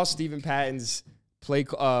I saw Stephen Patton's play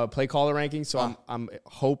caller ranking, so I'm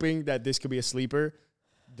hoping that this could be a sleeper.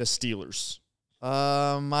 The Steelers.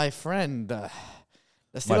 My friend, the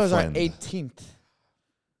Steelers are friend. 18th.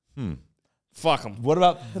 Fuck them. What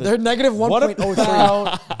about They're negative what 1.03.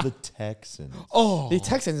 about the Texans? Oh. The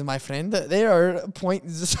Texans, my friend, they are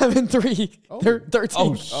 0.73. They're 13th.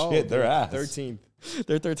 Oh shit, they're ass. 13th.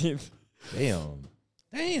 They're 13th.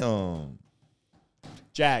 Damn.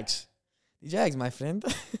 Jags. The Jags, my friend,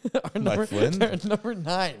 are My friend? they're number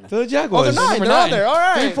 9. The Jaguars. Oh, they're 9. Number They're on 9. there. All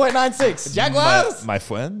right. 3.96. Jaguars. My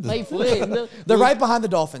friend. They're right behind the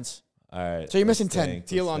Dolphins. All right. So you're missing let's 10. think,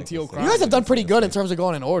 Teal let's on think, teal let's crime. You think. guys have done pretty good in terms of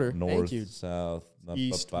going in order. North, you. south,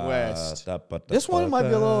 East, west. This one might be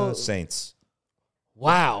a little- Saints.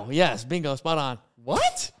 Wow. Yes. Bingo. Spot on.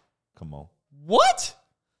 What? Come on. What?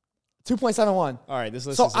 2.71. All right, this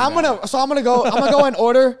list So is I'm gonna go in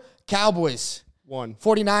order. Cowboys, 1.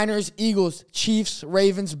 49ers, Eagles, Chiefs,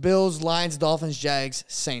 Ravens, Bills, Lions, Dolphins, Jags,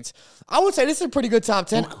 Saints. I would say this is a pretty good top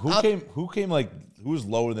 10. Who came like who was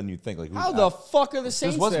lower than you think? Like who's How the fuck are the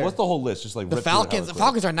Saints what's there? the whole list? Just like The rip through it hella Falcons. The quick.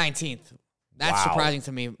 Falcons are 19th. That's Wow. surprising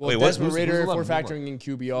to me. Well, Wait, Desmond who's Ritter, if we're 11? factoring in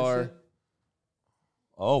QBR.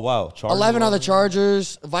 Oh wow. Chargers 11 are the 11.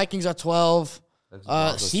 Chargers. Vikings are 12.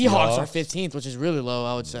 Broncos, Seahawks are 15th, which is really low,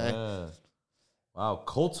 I would say. Yeah. Wow.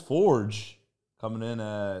 Colts Forge coming in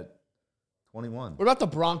at 21. What about the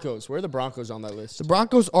Broncos? Where are the Broncos on that list? The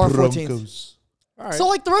Broncos are 14th. All right. So,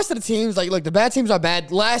 like, the rest of the teams, like the bad teams are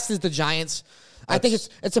bad. Last is the Giants. I think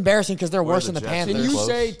it's embarrassing because they're Where are worse the than the Jets? Panthers. Can you Close.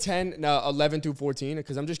 say 11 through 14?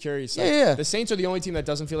 Because I'm just curious. Like, Yeah. The Saints are the only team that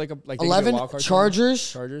doesn't feel like they can be a 11, wild card team.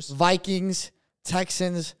 Chargers, Vikings,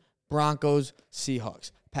 Texans, Broncos,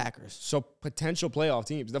 Seahawks, Packers. So potential playoff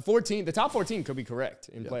teams. The top 14 could be correct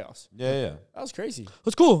in playoffs. Yeah. That was crazy.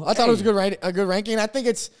 It's cool. I thought it was a good ranking. I think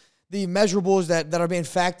it's the measurables that are being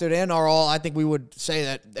factored in are all. I think we would say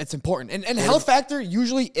that it's important. And health factor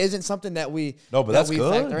usually isn't something that we No, but that's we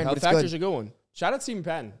good. factor in. Health But it's factor's good. a good one. Shout out Stephen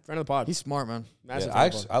Patton, friend of the pod. He's smart, man. Massive Yeah,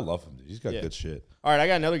 friend of the pod. I love him, dude. He's got Yeah. good shit. All right, I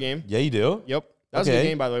got another game. Yeah, you do? Yep. That was a Okay. good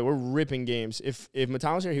game, by the way. We're ripping games. If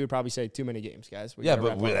Maton was here, he would probably say too many games, guys. We Yeah,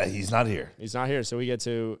 gotta but wrap up. he's not here. He's not here, so we get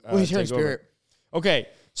to Well, he's here in take over. spirit. Okay,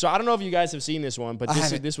 so I don't know if you guys have seen this one, but I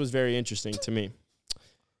haven't. this was very interesting to me.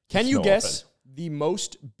 Can you No guess the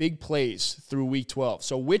most big plays through Week 12?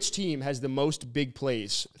 So which team has the most big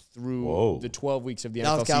plays through Whoa. the 12 weeks of the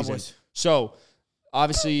Dallas NFL season? Cowboys. So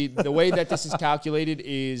obviously, the way that this is calculated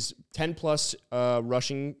is 10-plus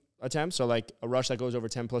rushing attempts, so like a rush that goes over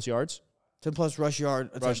 10-plus yards. 10 plus rush yard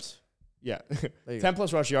attempts. Yeah, you go.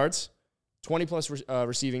 10-plus rush yards, 20-plus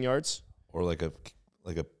receiving yards. Or like a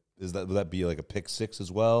would that be like a pick six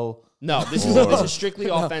as well? No, this is strictly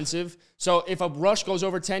offensive. So if a rush goes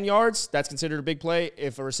over 10 yards, that's considered a big play.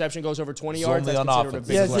 If a reception goes over 20 It's yards, only that's on considered a offense.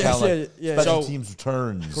 big Yes, play. yes, Kinda like yeah. Special So- teams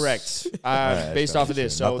returns. Correct. right, Based got off of you.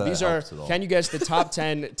 this. Not So that these it are, helps at all. can you guess the top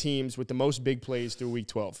 10 teams with the most big plays through Week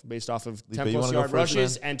 12 based off of you 10-plus wanna go yard first,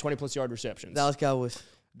 rushes man? and 20-plus yard receptions? Dallas Cowboys.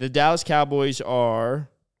 The Dallas Cowboys are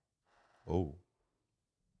Oh,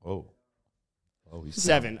 he's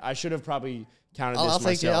 7. I should have probably counted this I'll take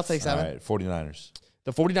it. myself. I'll take All 7. right, 49ers.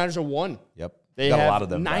 The 49ers are 1. Yep. They got have a lot of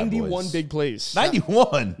them. bad 91 boys. big plays.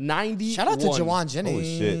 91. 91. Shout out to Jawan Jennings.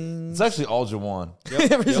 Holy shit. It's actually all Jawan.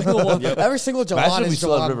 Every single one. Every single Jawan Imagine if we is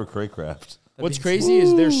still had Jawan. River Craycraft. What's crazy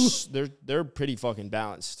is they're pretty fucking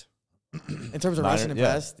balanced. In terms of rushing and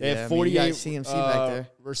yeah. pass. They have I mean, 48 you guys CMC back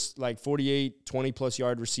there. like 48 20-plus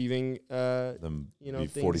yard receiving. Them You know, be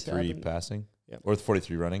things 43 happen. passing. Yep. Or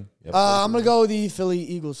 43 running. Yep. I'm going to go the Philly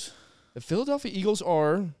Eagles. The Philadelphia Eagles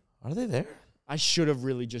are. Are they there? I should have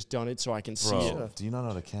really just done it so I can see it. Bro, do you not know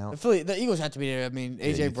how to count? The Eagles have to be there. I mean, you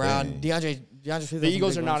A.J. Brown, think. DeAndre Swift. The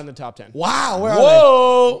Eagles are not in the top 10. Wow, where are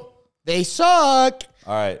Whoa! they? They suck.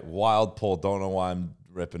 All right, wild pull. Don't know why I'm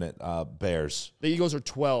ripping it. Bears. The Eagles are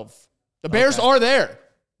 12. The Bears are there.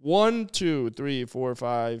 1, 2, 3, 4,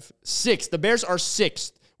 5, 6. The Bears are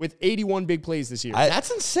 6th with 81 big plays this year. That's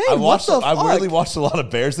insane. I What the I fuck? really watched a lot of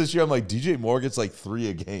Bears this year. I'm like, DJ Moore gets like 3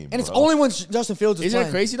 a game. And it's bro. only when Justin Fields is Isn't playing.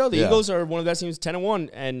 it crazy though? The Yeah. Eagles are one of the best teams, 10-1,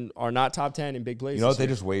 and are not top 10 in big plays. You know what? this They year.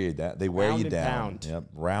 just wear you down. They wear Round you and down. pound. Yep.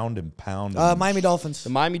 Round and pound. Miami Dolphins. The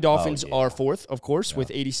Miami Dolphins yeah. are 4th, of course,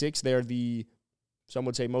 with 86. They are some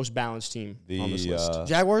would say, most balanced team on this list.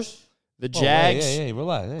 Jaguars. The Oh, Jags. Yeah,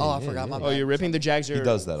 relax. Hey, I forgot my Oh, you're ripping the Jags are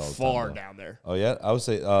does that all the far time, though. down there. Oh, yeah? I would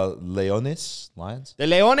say Leones, Lions. The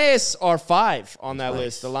Leones are 5 on that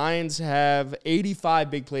list. The Lions have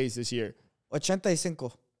 85 big plays this year.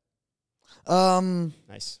 85.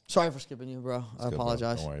 Nice. Sorry for skipping you, bro. I good, bro.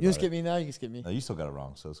 apologize. Don't worry You can about skip me now. You can skip me. No, you still got it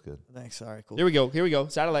wrong, so it's good. Thanks. All right, cool. Here we go.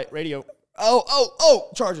 Satellite radio.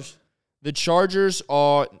 Oh, Chargers. The Chargers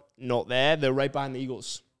are not there. They're right behind the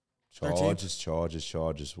Eagles. Chargers.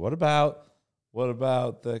 What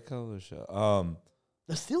about the color show?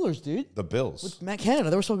 The Steelers, dude. The Bills. With Matt Canada,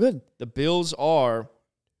 they were so good. The Bills are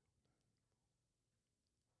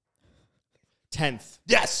 10th.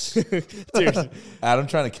 Yes. Dude. Adam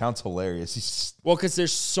trying to count's hilarious. He's Well, because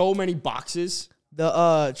there's so many boxes. The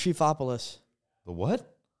Chifopolis. the what?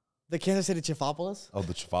 The Kansas City Chifopolis? Oh,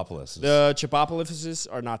 the Chifopolis. The Chipopolises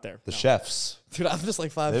are not there. The chefs. Dude, I'm just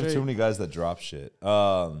like 5 They have straight. too many guys that drop shit.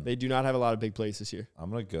 They do not have a lot of big plays this year. I'm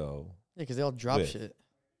gonna go Yeah, because they all drop With. shit.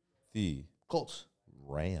 the Colts.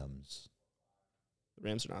 Rams. The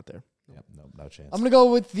Rams are not there. Yep, no chance. I'm going to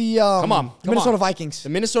go with the Come Minnesota on. Vikings. The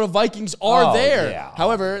Minnesota Vikings are Oh, there. yeah.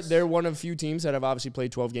 However, they're one of few teams that have obviously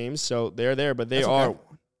played 12 games, so they're there. But they That's are okay.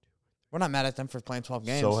 We're not mad at them for playing 12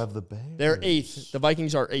 games. So have the Bears. they're 8th. The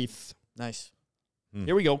Vikings are 8th. Nice.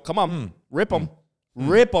 Here we go. Come on, rip them,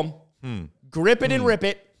 rip them, grip it and rip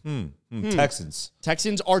it. Texans.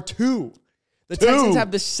 Texans are 2. The 2. Texans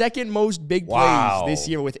have the second most big plays Wow. this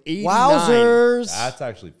year with 89. Wowzers. That's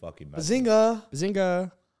actually fucking messed up. Bazinga.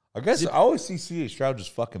 Bazinga. I guess I always see C.A. Stroud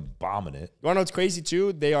just fucking bombing it. You want to know what's crazy,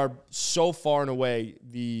 too? They are so far and away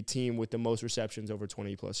the team with the most receptions over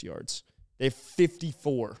 20-plus yards. They have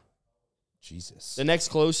 54. Jesus. The next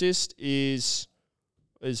closest is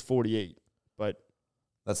 48, but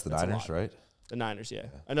That's the That's a Niners, lot. right? the Niners, yeah.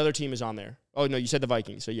 Another team is on there. Oh, no, you said the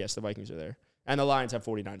Vikings. So, yes, the Vikings are there. And the Lions have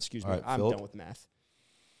 49. Excuse me. All right, I'm Phil. done with math.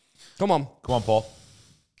 Come on. Come on, Paul.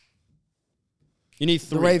 You need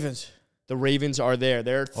The 3. Ravens. The Ravens are there.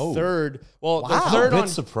 They're Oh. third. Well, Wow. they're I'm a third bit on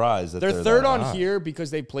surprised that They're they're third that on high. here because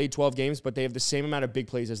they played 12 games, but they have the same amount of big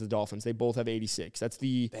plays as the Dolphins. They both have 86. That's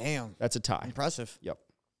Damn. a tie. Impressive. Yep.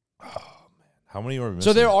 How many are we missing?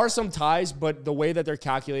 So there are some ties, but the way that they're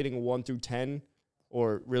calculating 1 through 10,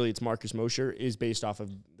 or really it's Marcus Mosher, is based off of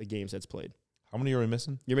the games that's played. How many are we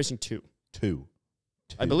missing? You're missing 2. 2.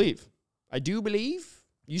 I believe. I do believe.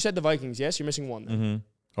 You said the Vikings. Yes, you're missing 1 then. Mm-hmm.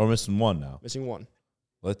 Oh, we're missing 1 now. Missing 1.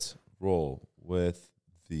 Let's roll with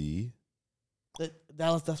the The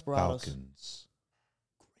Dallas Desperados. Falcons.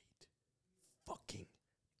 Fucking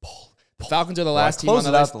ball. The Falcons are the I last team on closed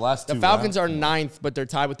the it out list. the last The two Falcons are rounds. 9th, but they're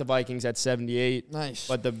tied with the Vikings at 78. Nice.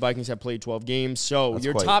 But the Vikings have played 12 games. So That's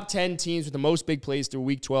your quite- top 10 teams with the most big plays through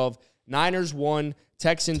week 12. Niners 1,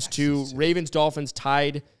 Texans 2, Ravens, Dolphins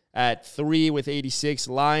tied at 3 with 86.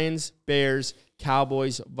 Lions, Bears,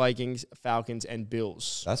 Cowboys, Vikings, Falcons, and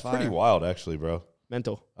Bills. That's pretty Fire. wild, actually, bro.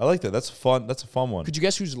 Mental. I like that. That's fun. That's a fun one. Could you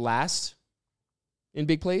guess who's last in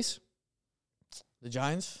big plays? The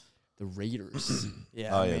Giants? The Raiders.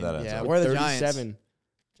 Yeah. Oh, yeah, that adds yeah. up. Where are the 37. Giants?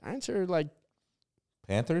 Giants are like,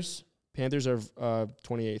 Panthers? Panthers are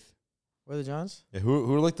 28th. Where are the Giants? Yeah,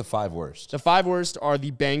 who are like the 5 worst? The 5 worst are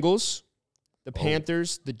the Bengals, the Oh.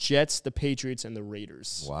 Panthers, the Jets, the Patriots, and the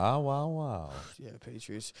Raiders. Wow. Yeah,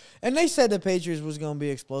 Patriots. And they said the Patriots was going to be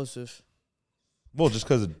explosive. Well, just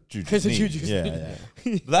because of Juju's 'Cause of knee. Juju's Yeah.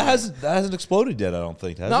 That hasn't exploded yet, I don't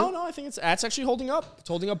think, has it? No, I think it's actually holding up. It's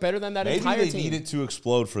holding up better than that Maybe entire they team. need it to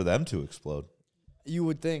explode for them to explode. You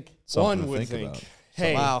would think. Something One to would think. about.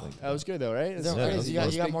 Hey, Wow. that was good though, right? Is that Yeah, crazy?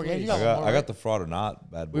 that's You got most more big games? You plays. got more, I got right? the fraud or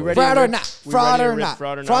not, bad boy. We ready? Fraud or rip- not? we Fraud ready to or rip not?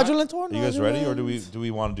 fraud or not? Fraudulent or Are you guys ready, or do fraudulent?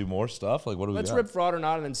 we want to do more stuff? Like, what do we Let's got? rip fraud or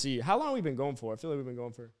not and then see. How long have we been going for? I feel like we've been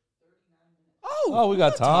going for. Oh, we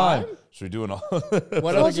got time. time. Should we do an all?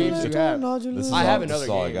 What other games do you have? This is I all- have this another is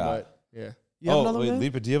all I game, got. but yeah. You have Oh, another wait,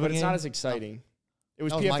 game? Leapa, do you have a But it's game? not as exciting. It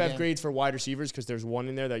was That was my PFF game. grades for wide receivers because there's one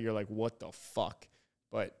in there that you're like, what the fuck?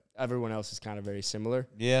 But everyone else is kind of very similar.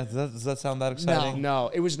 Yeah, does that sound that exciting? No,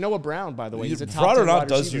 it was Noah Brown, by the way. He's a top Fraud or 10 not wide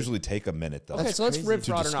does receiver. usually take a minute, though, Okay, so let's crazy. rip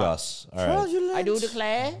to fraud or not. discuss. All right. Fraudulent. I do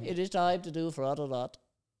declare it is time to do fraud or not.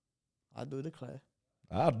 I do declare.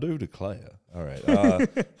 I'll do declare. All right.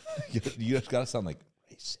 You guys got to sound like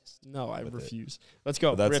racist. No, I with it. refuse. Let's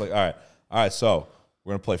go. But that's Rip. like, all right. So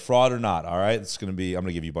we're going to play fraud or not. All right. It's going to be, I'm going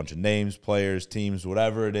to give you a bunch of names, players, teams,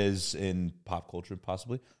 whatever it is in pop culture,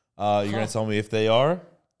 possibly. You're going to tell me if they are.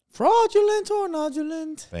 Fraudulent or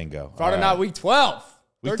nodulent? Bingo. Fraud All or not, right. week 12.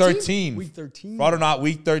 Week 13. Week 13. Fraud or not,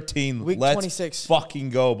 week 13. Week Let's 26. fucking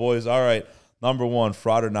go, boys. All right. Number 1,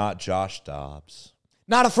 fraud or not, Josh Dobbs.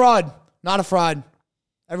 Not a fraud. Not a fraud.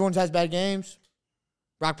 Everyone's has bad games.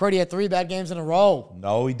 Brock Purdy had 3 bad games in a row.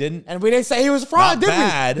 No, he didn't. And we didn't say he was a fraud, Not did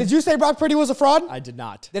bad. we? Did you say Brock Purdy was a fraud? I did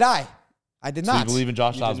not. Did I? I did So you not. believe in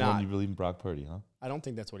Josh You Dobbs did more not. than you believe in Brock Purdy, huh? I don't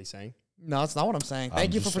think that's what he's saying. No, that's not what I'm saying. Thank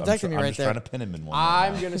I'm you just- for protecting me I'm right just there. trying to pin him in one.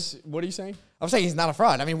 I'm right going to, what are you saying? I'm saying he's not a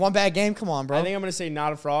fraud. I mean, one bad game. Come on, bro. I think I'm going to say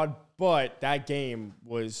not a fraud, but that game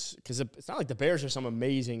was, because it's not like the Bears are some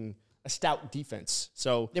amazing, a stout defense.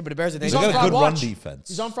 So yeah, but the Bears are He's They on dangerous. got a fraud good run watch. defense.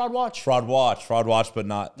 he's on fraud watch. Fraud watch, but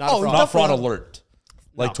not Not a fraud. not fraud definitely. alert.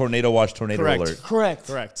 Like No. tornado watch, tornado Correct. alert. Correct.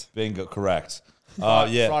 Correct. Bingo, correct. Fraud-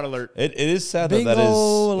 Yeah, fraud alert. It is sad that Bingo that is.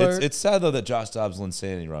 alert. It's sad though that Josh Dobbs'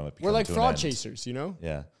 Linsanity run might be We're coming like to an fraud end. chasers, you know?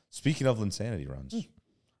 Yeah. Speaking of Linsanity runs,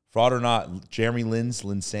 fraud or not, Jeremy Lin's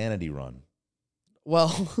Linsanity run. Well,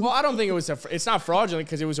 I don't think it was it's not fraudulent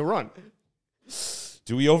because it was a run.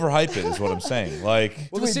 Do we overhype it? Is what I'm saying. Like,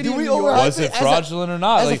 Well, Do the city we of New York- overhype was it as a- fraudulent or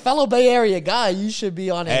not? as Like, a fellow Bay Area guy, you should be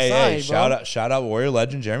on his hey, side, shout out Warrior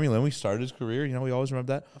legend Jeremy Lin. We started his career. You know, we always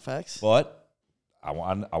remember that. Facts. But I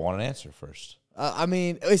want an answer first. I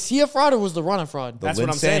mean, is he a fraud or was the run a fraud? The That's what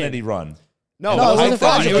I'm saying. Linsanity run. No, No, it it wasn't wasn't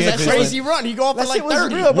fraudulent. It was fraudulent. a crazy run. He go off for That like shit was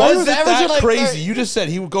 30. real, bro. He Was it averaging that like crazy? 30. You just said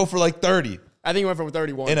he would go for like 30. I think he went for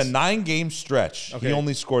 31. In a 9-game stretch, Okay. he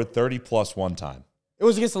only scored 30 plus one time. It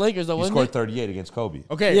was against the Lakers, though, He wasn't scored it? 38 against Kobe.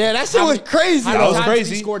 Okay. Yeah, that shit How was many- crazy. How That many was times crazy.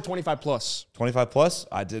 did he scored 25 plus? 25 plus?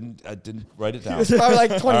 I didn't write it down. It's probably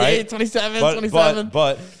like 28, All right. 27, But 27.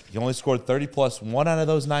 he only scored 30 plus one out of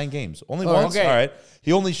those 9 games. Only Oh, once. okay. All right.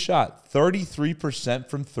 He only shot 33%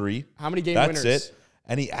 from 3. How many game That's winners? it.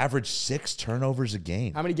 And he averaged 6 turnovers a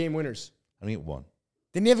game. How many game winners? I mean, 1.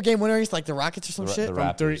 Didn't he have a game winner against like the Rockets or some The shit?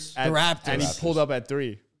 Ra- From Raptors. 3. The Raptors. And he pulled up at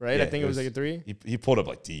 3, right? Yeah, I think it was like a 3. He pulled up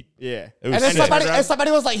like deep. Yeah. It was And then sick.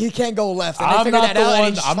 somebody was like, he can't go left. And they I'm figured not that the out, and he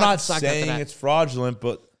one. just I'm fucking not sucked after saying that. it's fraudulent,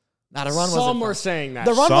 but Nah, the run Some wasn't were fraud. saying that.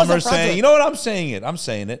 The run some wasn't are saying, fraudulent. you know what? I'm saying it. I'm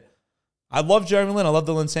saying it. I love Jeremy Lin. I love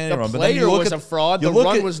the Linsanity The run. But then you player look was at, a fraud. you The look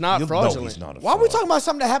run at- was not No, fraudulent. he's not a Why are we fraud. talking about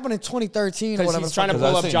something that happened in 2013 or Because whatever? he's the trying fuck to it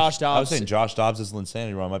pull was? up Josh I was Dobbs. saying Josh Dobbs'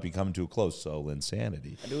 Linsanity run might be coming too close. So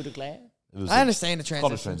Linsanity. I do declare. It was I understand the It's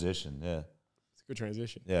called a transition. transition. Yeah. It's a good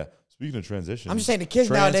transition. Yeah. Speaking of transition. I'm just saying the kids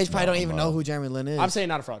nowadays probably don't even know who Jeremy Lin is. I'm saying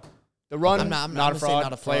not a fraud. The run, I'm not, not a saying fraud.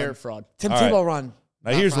 not a fraud. Player, fraud. Tim All right. Tebow run.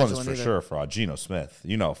 Now Not here's one that's fraudulent for either. sure fraud. Geno Smith.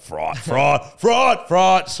 You know, fraud.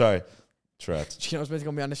 Sorry. Tourette's. Geno Smith's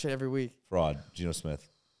gonna be on this shit every week. Fraud. Geno Smith.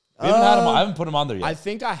 We haven't had him. I haven't put him on there yet. I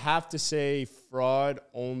think I have to say fraud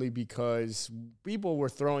only because people were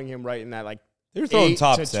throwing him right in that like They were throwing 8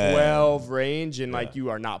 top to 10. 12 range, and Yeah. like you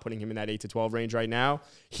are not putting him in that 8 to 12 range right now.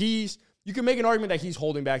 You can make an argument that he's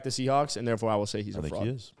holding back the Seahawks, and therefore I will say he's I a think fraud.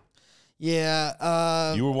 he is.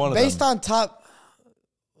 Yeah. You were one of based them. on top.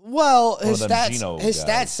 Well, One his of them stats. Geno His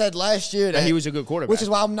guys. stats said last year That that he was a good quarterback. which is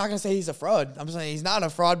why I'm not gonna say he's a fraud. I'm saying he's not a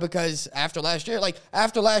fraud because after last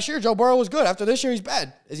year, Joe Burrow was good. After this year, he's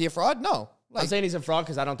bad. Is he a fraud? No. I'm saying he's a fraud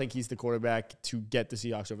because I don't think he's the quarterback to get the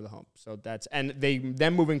Seahawks over the hump. So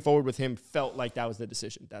them moving forward with him felt like that was the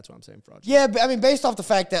decision. That's why I'm saying fraud. Yeah, but I mean, based off the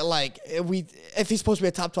fact that if he's supposed to be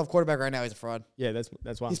a top 12 quarterback right now, he's a fraud. Yeah, that's why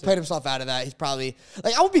I'm He's saying. played himself out of that. He's probably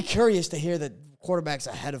I would be curious to hear the quarterbacks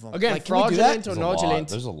ahead of him. Again, Can we do fraudulent that? or There's a lot. fraudulent.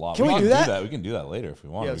 There's a lot. Can we can do that? We can do that later if we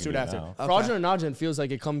want. Yeah, We let's can do it do after. now. Fraudulent and non feels like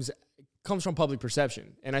it comes from public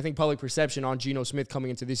perception. And I think public perception on Geno Smith coming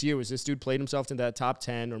into this year was this dude played himself into that top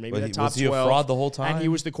 10 or maybe But that top was he a 12. fraud the whole time? And he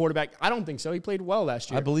was the quarterback. I don't think so. He played well last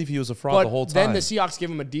year. I believe he was a fraud but the whole time. then the Seahawks give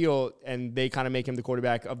him a deal and they kind of make him the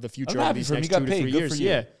quarterback of the future over happy these for him. next He got 2 to paid. 3 Good years. for you.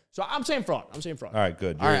 Yeah. So I'm saying fraud. All right,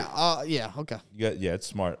 good. All right. Yeah. Okay. Yeah, it's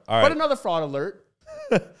smart. All But right. another fraud alert.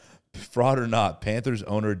 Fraud or not, Panthers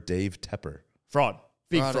owner Dave Tepper. Fraud.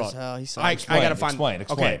 Big Fraud fraud. as hell. He sucks. I Explain, gotta find.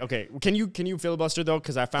 explain. Okay. Can you filibuster though?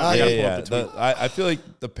 Because I found. I Yeah, gotta Yeah, pull up the tweet. I feel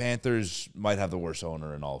like the Panthers might have the worst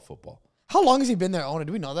owner in all of football. How long has he been their owner?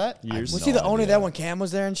 Do we know that? Years. Was No he the owner idea. there when Cam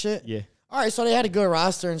was there and shit? Yeah. All right, so they had a good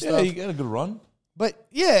roster and Yeah, stuff. he got a good run. But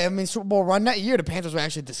yeah, I mean, Super Bowl run that year, the Panthers were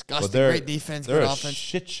actually disgusting. But they're Great defense, They're good a offense.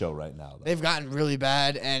 shit show right now. Though. They've gotten really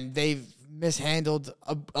bad, and they've mishandled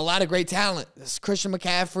a lot of great talent. This Christian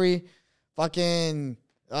McCaffrey, fucking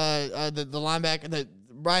the linebacker, the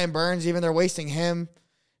Brian Burns. Even they're wasting him.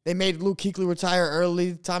 They made Luke Kuechly retire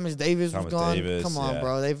early. Thomas Davis was gone. Davis, Come on, yeah.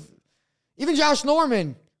 bro. Even Josh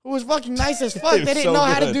Norman, who was fucking nice as fuck. He They was didn't so know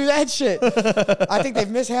how to good. do that shit. I think they've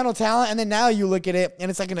mishandled talent, and then now you look at it, and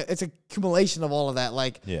it's like it's a accumulation of all of that.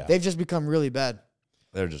 Like Yeah. they've just become really bad.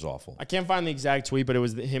 They're just awful. I can't find the exact tweet, but it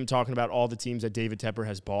was him talking about all the teams that David Tepper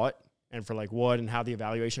has bought and for like what and how the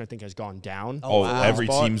evaluation I think has gone down. Oh, wow. every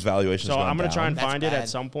Bought. team's valuation. So has gone I'm gonna down. try and That's find it bad. at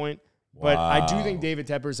some point. But I do Wow. think David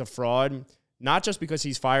Tepper is a fraud, not just because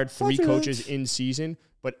he's fired 3 coaches in season,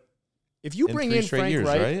 but if you In bring 3 in straight Frank years,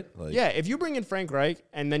 Reich, right? Like- yeah, if you bring in Frank Reich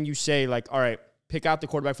and then you say like, all right, pick out the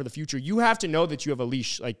quarterback for the future, you have to know that you have a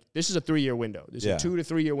leash. Like this is a 3-year window. This is Yeah. a 2 to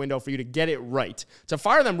 3 year window for you to get it right. To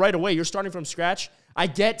fire them right away, you're starting from scratch. I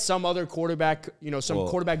get some other quarterback, some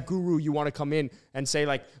quarterback guru you want to come in and say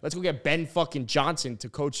like, let's go get Ben fucking Johnson to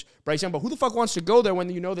coach Bryce Young. But who the fuck wants to go there when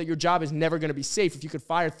you know that your job is never going to be safe if you could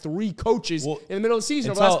fire 3 coaches in the middle of the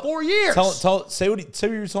season over the last 4 years? Say what you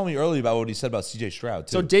were telling me earlier about what he said about CJ Stroud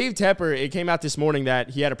too. So Dave Tepper, it came out this morning that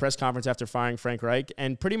he had a press conference after firing Frank Reich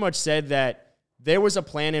and pretty much said that there was a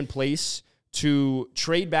plan in place to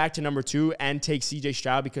trade back to number 2 and take CJ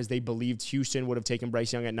Stroud because they believed Houston would have taken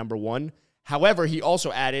Bryce Young at number 1. However, he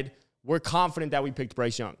also added, we're confident that we picked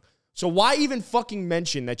Bryce Young. So why even fucking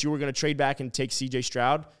mention that you were going to trade back and take CJ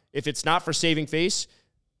Stroud if it's not for saving face?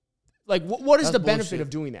 Like, what is That's the benefit bullshit. of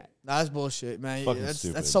doing that? Nah, that's bullshit, man. Fucking That's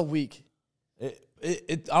stupid. so weak. I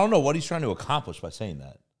don't know what he's trying to accomplish by saying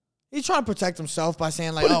that. He's trying to protect himself by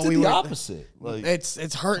saying like, But "Oh, it's we the were." opposite. Like,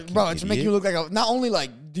 It's hurt, bro. It's making idiot. you look like a. Not only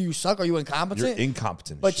like, do you suck? Are you incompetent? you're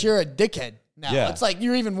incompetent. but shit. you're a dickhead now. Yeah. It's like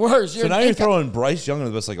you're even worse. So now you're throwing Bryce Young in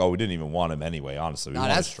the bus like, oh, we didn't even want him anyway, honestly. We Nah,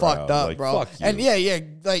 wanted that's to try fucked out. up, Like, bro. Fuck you. And yeah,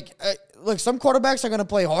 like, look, some quarterbacks are gonna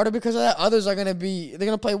play harder because of that. Others are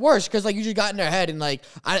gonna play worse because like you just got in their head and like,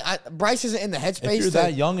 Bryce isn't in the headspace. If you're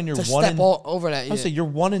that young and you're to one step over that. I Yeah. say you're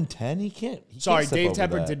 1-10. He can't. Sorry, step Dave over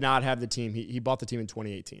Tepper that. did not have the team. He bought the team in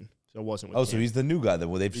 2018, so it wasn't with Oh, so Cam. he's the new guy that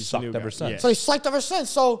they've He's the sucked new ever guy, since. yeah. So he sucked ever since.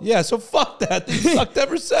 So Yeah, so fuck that. They sucked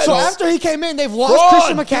ever since. so after he came in, they've lost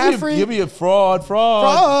fraud. Christian McCaffrey. Give me a fraud.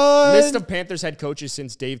 Fraud. List of Panthers head coaches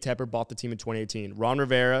since Dave Tepper bought the team in 2018. Ron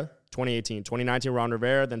Rivera, 2018. 2019, Ron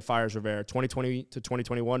Rivera, then fires Rivera. 2020 to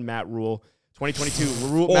 2021, Matt Rule.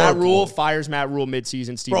 2022, Matt Rule fires Matt Rule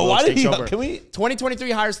midseason. Steve Bro, Wilkes why did takes he? over. Can we?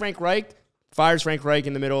 2023 hires Frank Reich, fires Frank Reich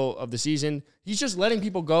in the middle of the season. He's just letting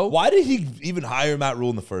people go. Why did he even hire Matt Rule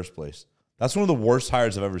in the first place? That's one of the worst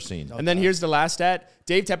hires I've ever seen. And then here's the last stat.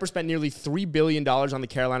 Dave Tepper spent nearly $3 billion on the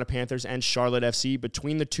Carolina Panthers and Charlotte FC.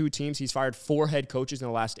 Between the two teams, he's fired 4 head coaches in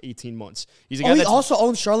the last 18 months. He's a guy Oh, he that's also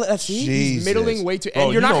owns Charlotte FC. he's middling way too. Bro,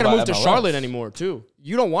 And you're you not know going to move about to MLS. Charlotte anymore, too.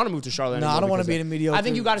 You don't want to move to Charlotte No, anymore. I don't wanna because be of in a that. mediocre I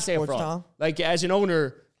think you got to say a sports fraud. town. Like, as an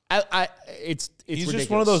owner, it's He's ridiculous. just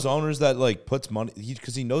one of those owners that like puts money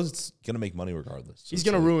because he knows it's gonna make money regardless. So He's it's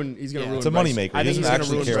going to like- ruin. He's going to ruin. It's a Bryce. moneymaker. I He think he's doesn't going to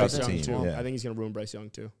actually ruin care Bryce about the Young team. too. Yeah. I think he's going to ruin Bryce Young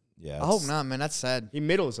too. Yeah, I hope not, man. That's sad. He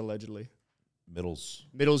middles allegedly. Middles.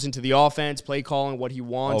 Middles into the offense, play calling, what he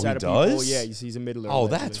wants Oh, he out of people. does? Yeah, he's a middler. Oh,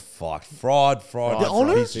 allegedly. that's fucked. Fraud. The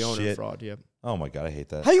owner? Piece the of owner shit. fraud. Yeah. Oh my god, I hate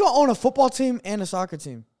that. How you gonna own a football team and a soccer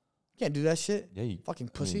team? You can't do that shit. Yeah, you Fucking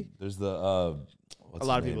I pussy. mean, there's the what's A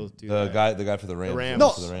lot his of name? people do the that. guy for the Rams. Rams. No,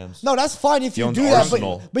 For the Rams. no, that's fine if He you owns do that,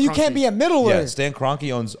 Arsenal. but you can't be a middler. Yeah, Stan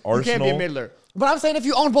Kroenke owns You Arsenal. can't be a middler. But I'm saying if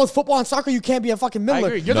you own both football and soccer, you can't be a fucking I middler.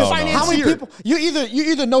 agree. You're No, the no. financier. How many people? You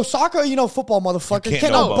either know soccer or you know football, motherfucker. You You can't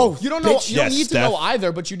can't know know both. both. You don't know. bitch. You don't Yes, need to know Steph.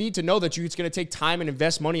 either, but you need to know that it's going to take time and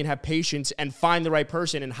invest money and have patience and find the right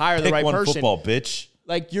person and hire the Pick right one person. football, bitch.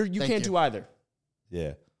 Like you Thank can't you. do either.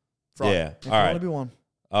 Yeah. Fraud. Yeah. There can All only right. be one.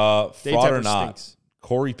 Dave Fraud or Tepper not? stinks.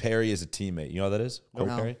 Corey Perry is a teammate. You know what that is? Corey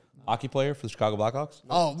No. Perry, hockey player for the Chicago Blackhawks.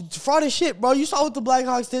 Oh, fraud as shit, bro. You saw what the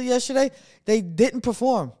Blackhawks did yesterday. They didn't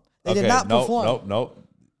perform. They did not perform. Nope.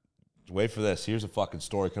 Wait for this. Here's a fucking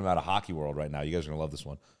story coming out of hockey world right now. You guys are gonna love this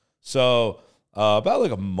one. So about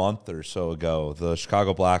like a month or so ago, the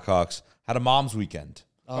Chicago Blackhawks had a mom's weekend.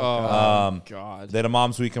 Oh God. They had a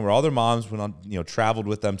mom's weekend where all their moms went on, traveled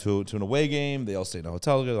with them to an away game. They all stayed in a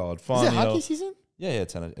hotel together, all had fun. Is it you know. hockey season? Yeah,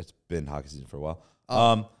 it's been hockey season for a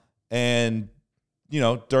while. And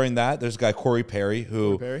during that, there's a guy Corey Perry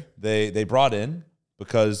who Corey they brought in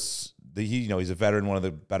because he's a veteran, one of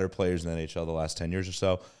the better players in the NHL the last 10 years or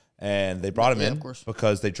so. And they brought him Yeah, in of course.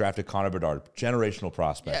 because they drafted Connor Bedard, generational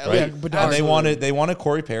prospect, Yeah, right? yeah, Bedard. And they wanted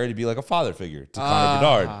Corey Perry to be like a father figure to Connor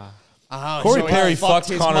Bedard. Corey so he Perry fucked fucked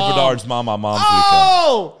his Connor mom. Bedard's mom on mom's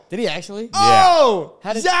Oh! Did he actually? Oh!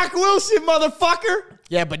 How did- Zach Wilson, motherfucker!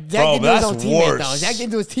 Yeah, but Zach Bro, didn't do his that's own teammate, worse. though. Zach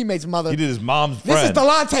didn't do his teammate's mother. weekend. He did his mom's This friend. is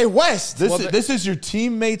Delonte West. This is your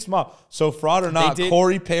teammate's mom. So fraud or not, did-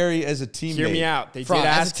 Corey Perry as a teammate. Hear me out. They Fraud. did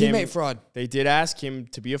That's ask a him. teammate fraud. They did ask him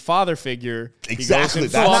to be a father figure. He goes Exactly.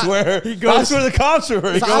 and That's fuck- where the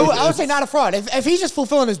controversy So goes. I would say not a fraud. If he's just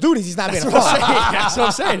fulfilling his duties, he's not being a That's what I'm fraud. saying. That's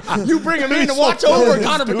what I'm saying. You bring him in to He's watch fulfilling over his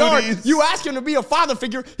Connor Bedard. duties. You ask him to be a father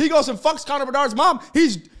figure. He goes and fucks Connor Bedard's mom.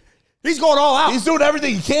 He's going all out. He's doing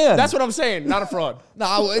everything he can. That's what I'm saying. Not a fraud.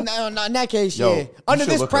 No, in that case, Yo, yeah. you Under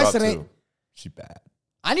should this look her up, precedent, too. She's bad.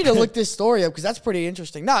 I need to look this story up because that's pretty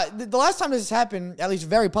interesting. No, the last time this happened, at least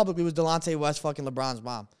very publicly, was Delonte West fucking LeBron's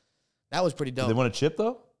mom. That was pretty dope. They want a chip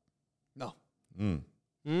though. No.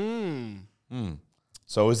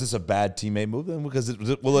 So is this a bad teammate move then? Because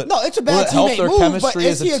will it? No, it's a will bad it help teammate their move, but chemistry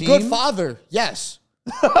is as he a team? good father? Yes.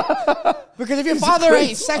 Because if your father great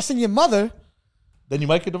ain't sexing your mother, Then you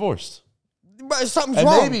might get divorced. something's And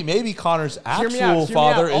wrong. maybe Connor's Hear me out. actual Hear me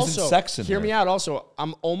father out. isn't Also, sexing Hear her. me out. Also,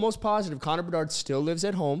 I'm almost positive Connor Bedard still lives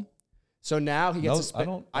at home. So now he gets. No, I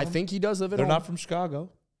don't- think he does live at They're home. not from Chicago.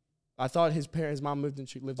 I thought his mom lived in.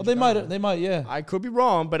 Lived Well, in Chicago. they might, yeah. I could be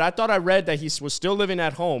wrong, but I thought I read that he was still living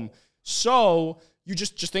at home. So you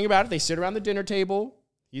just think about it. They sit around the dinner table.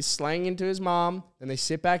 He's slanging into his mom. Then they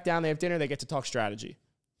sit back down. They have dinner. They get to talk strategy.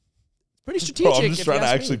 It's pretty strategic. Bro, I'm just if trying you to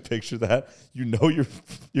ask actually me. picture that. You know your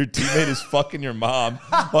teammate is fucking your mom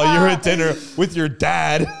while you're at dinner with your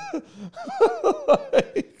dad.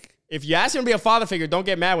 If you ask him to be a father figure, don't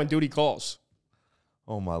get mad when duty calls.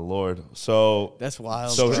 Oh my Lord. So That's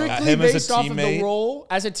wild. So Strictly him as a based off of the teammate, role.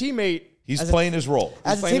 As a teammate, he's playing his role.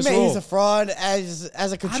 As a playing his teammate, role. he's a fraud.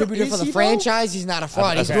 As a contributor is for the he, though? franchise, he's not a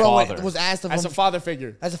fraud. As He a grew up father. with, was asked of as a him father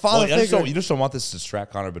figure. as a father figure. You just don't want this to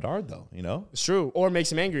distract Connor Bedard, though. You know. It's true. Or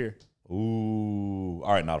makes him angrier. Ooh.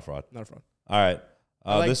 All right, not a fraud. Not a fraud. All right.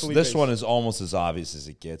 like This Felipe's. one is almost as obvious as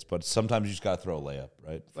it gets, but sometimes you just got to throw a layup,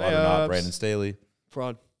 right? Fraud or not, Layups. Brandon Staley.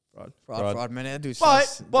 fraud, Fraud. fraud, man. That dude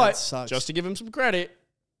sucks. But That sucks. just to give him some credit,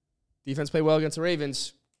 defense played well against the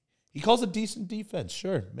Ravens. He calls a decent defense.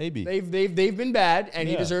 Sure, maybe. They've been bad, and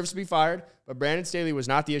he Yeah. deserves to be fired. But Brandon Staley was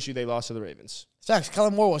not the issue they lost to the Ravens. sucks.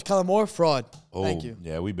 Kellen Moore was Kellen Moore fraud. Oh, Thank you.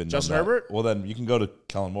 Yeah, we've been Justin done that. Herbert? Well, then you can go to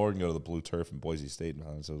Kellen Moore and go to the blue turf in Boise State.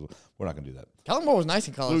 So we're not going to do that. Kellen Moore was nice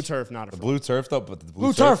in college. Blue turf, not a The fraud. blue turf, though, but the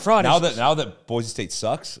Blue turf, fraud. Now that Boise State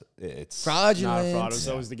sucks, it's Fraudulent. Not a fraud. It was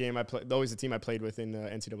always the game I played. Always the team I played with in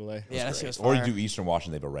NCAA. Yeah, that shit was or fire. you do Eastern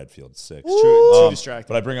Washington, they have a red field. It's sick. Too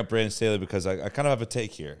distracting. But I bring up Brandon Staley because I kind of have a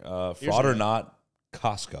take here. Fraud or mine. not,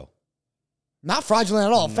 Costco. Not fraudulent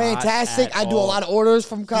at all. Not Fantastic. at I do a all. lot of orders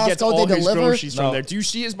from He gets Costco. all They his deliver. groceries No. from there. Do you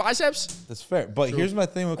see his biceps? That's fair. But here's my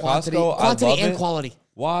thing with Quantity, Costco. quantity I love and it. quality.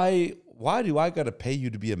 Why do I got to pay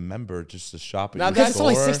you to be a member just to shop at Now your Because it's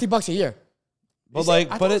only store? $60 a year. But Is it? like,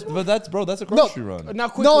 I but thought it, but that's that's a grocery run. Now,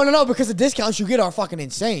 quickly. No, because the discounts you get are fucking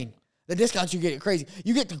insane. The discounts you get are crazy.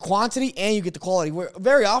 You get the quantity and you get the quality. Where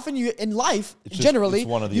very often you in life, It's just- generally, it's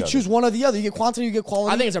one or the you other. choose one or the other. You get quantity, you get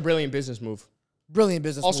quality. I think it's a brilliant business move. Brilliant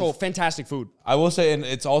business. Also, move. fantastic food. I will say, and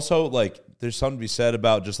it's also like there's something to be said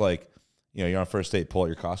about just like you're on first date, pull out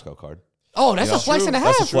your Costco card. Oh, that's You know? a flex and a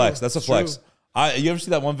half. That's a flex. That's a It's flex. true. You ever see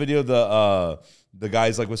that one video? The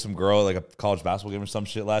guy's like with some girl at like a college basketball game or some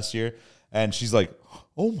shit last year, and she's like,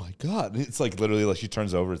 "Oh my god!" And it's like literally like she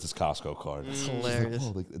turns over, it's this Costco card. It's hilarious.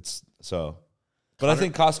 Like, it's so. But I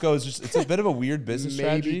think Costco is just—it's a bit of a weird business Maybe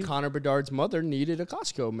strategy. Connor Bedard's mother needed a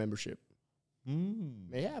Costco membership.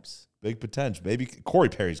 Mayhaps. Big potential. Maybe Corey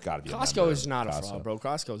Perry's got to be. a member Costco is of not a Costco. fraud, bro.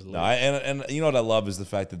 Costco's lit. No, and you know what I love is the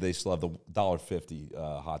fact that they still have the $1.50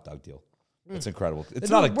 hot dog deal. It's incredible. It's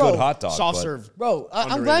not a Bro, good hot dog. Soft but serve. Bro, I'm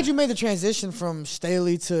Underrated. glad you made the transition from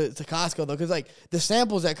Staley to Costco, though, because, like, the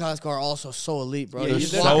samples at Costco are also so elite, bro. Yeah, You're they're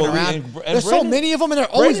just so walking elite, around. and There's so Brandon- many of them, and they're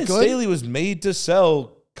always Brandon good. Staley was made to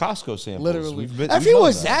sell Costco samples. Literally. We've If he known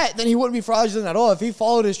was that, then he wouldn't be fraudulent at all. If he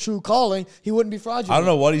followed his true calling, he wouldn't be fraudulent. I don't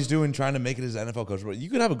know what he's doing trying to make it as an NFL coach, but you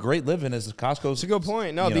could have a great living as a Costco. It's a good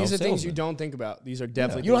point. No, you know, these are things you salesman. don't think about. These are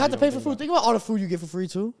definitely You don't have to things pay you for think food. about. Think about all the food you get for free,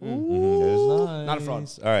 too. Not a fraud.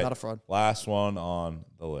 All right. Not a fraud. Last one on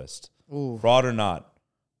the list. Ooh. Fraud or not,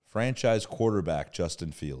 franchise quarterback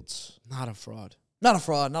Justin Fields. Not a fraud. Not a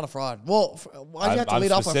fraud. Not a fraud. Well, why do you have to I'm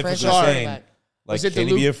lead off a specifically franchise saying, quarterback? like, Was it can the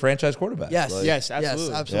he be Luke- a franchise quarterback? Yes. Like, Yes,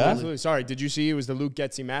 absolutely. absolutely. Absolutely. Sorry, did you see it was the Luke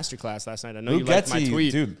Getsy masterclass last night? I know Luke you liked my Getsy,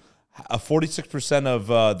 tweet. dude, 46%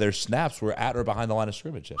 of their snaps were at or behind the line of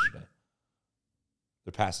scrimmage yesterday.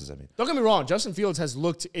 Their passes, I mean. Don't get me wrong. Justin Fields has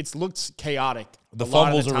looked chaotic. The a lot of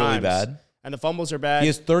fumbles the are really times. bad. And the fumbles are bad. He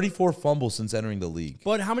has 34 fumbles since entering the league.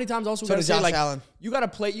 But how many times also we So gotta does say Josh like Allen. you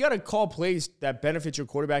gotta call plays that benefit your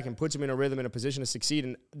quarterback and puts him in a rhythm in a position to succeed,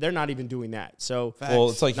 and they're not even doing that. So Well,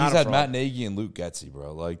 it's like Not he's a had fraud. Matt Nagy and Luke Getsy,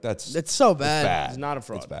 bro. Like that's It's so it's bad. bad. He's not a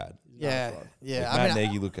fraud. It's bad. Yeah. Yeah. Like I Matt mean,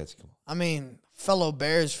 Nagy, Luke Getsy. Come on. I mean, fellow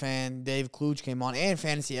Bears fan Dave Kluge came on, and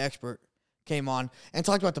fantasy expert came on and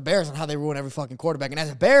talked about the Bears and how they ruin every fucking quarterback. And as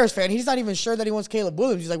a Bears fan, he's not even sure that he wants Caleb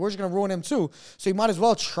Williams. He's like, we're just going to ruin him too. So you might as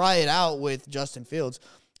well try it out with Justin Fields.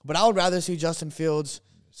 But I would rather see Justin Fields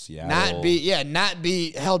Seattle. not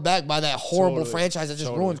be held back by that horrible Totally. franchise that just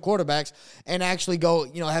Totally. ruins quarterbacks and actually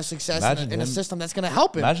go, have success Imagine in a him- system that's going to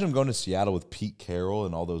help him. Imagine him going to Seattle with Pete Carroll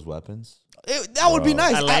and all those weapons. That would be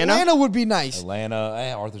nice. Atlanta? Atlanta would be nice.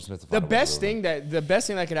 Atlanta, Arthur Smith. the best thing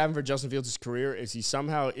that could happen for Justin Fields' career is he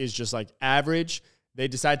somehow is just like average. They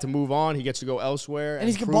decide to move on. He gets to go elsewhere and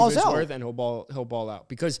he's gonna prove ball his out. worth, and he'll ball out.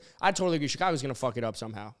 Because I totally agree. Chicago's gonna fuck it up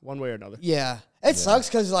somehow, one way or another. Yeah. It sucks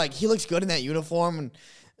because, like, he looks good in that uniform. And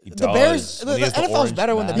the does. Bears, the When he has the NFL's orange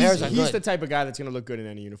better when the mask. Bears are He's good. the type of guy that's gonna look good in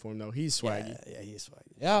any uniform, though. He's swaggy. Yeah, he's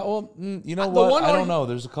swaggy. Yeah, well, you know The what? one I don't argu- know.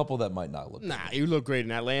 There's a couple that might not look. Nah, he would look great in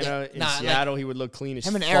Atlanta. In Seattle, he would look clean as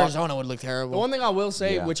Him in fuck. Arizona would look The terrible. one thing I will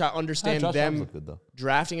say, Yeah. which I understand Josh Allen them looked good though.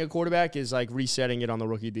 drafting a quarterback is like resetting it on the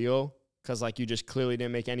rookie deal because like you just clearly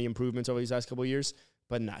didn't make any improvements over these last couple of years.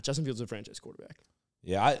 But nah, Justin Fields is a franchise quarterback.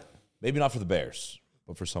 Yeah, maybe not for the Bears,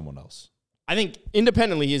 but for someone else. I think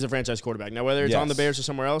independently he is a franchise quarterback. Now whether it's on the Yes. Bears or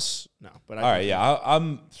somewhere else, no. But All right, yeah,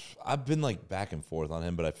 I've been like back and forth on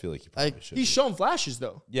him, but I feel like he probably should. he's shown flashes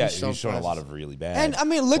though. Yeah, he's shown he's shown a flashes. lot of really bad. And, I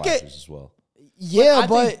mean, look at- flashes as well. Yeah, I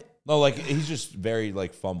but think- No, like he's just very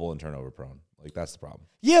like fumble and turnover prone. Like, that's the problem.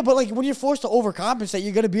 Yeah, but like when you're forced to overcompensate,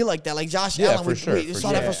 you're gonna be like that. Like Josh Yeah, Allen, for sure, we for saw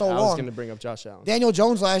sure. that for so I was long. going to bring up Josh Allen. Daniel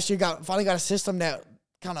Jones last year finally got a system that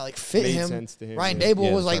kind of like fit Made him. sense to him, Ryan yeah. Dable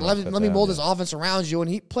Yeah, was like, starting let off me mold touchdown, this offense around you,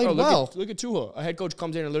 and he played Bro, well. Look at Tua. A head coach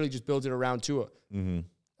comes in and literally just builds it around Tua. Mm-hmm.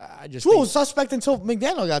 I just Tua think was suspect until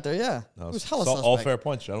McDaniel got there. Yeah, No, it was hella all suspect. fair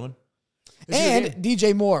points, gentlemen. This is a And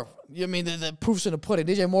DJ Moore. I mean, the proof's in the pudding.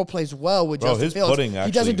 DJ Moore plays well with Bro, Justin his Fields. pudding He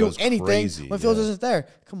actually doesn't do goes anything crazy, when Fields yeah. isn't there.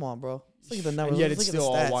 Come on, bro. Let's look at the numbers. and yet Let's it's look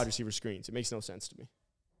still at all the wide stats. receiver screens. It makes no sense to me.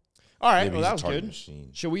 All right, Maybe well, he's that a was target good. machine.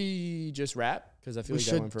 Should we just wrap? Because I feel We like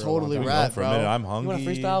that should went for totally a long time. wrap, For a bro. minute, I'm You hungry. want to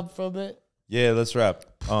freestyle for a bit? Yeah, let's wrap.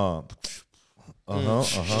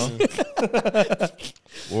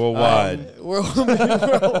 Worldwide.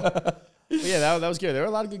 But yeah, that was good. There were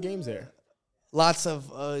a lot of good games there. Lots of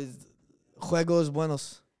juegos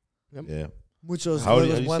buenos. Yeah. Muchos How do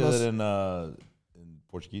you juegos say buenos. that in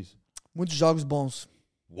Portuguese? Muchos jogos bons.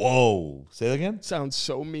 Whoa. Say that again? Sounds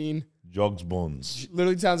so mean. Jogs Bones.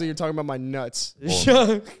 Literally sounds like you're talking about my nuts.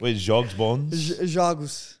 Wait, Jogs Bones?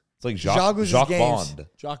 Jogos. It's like Jogos is Jacques games. Bond.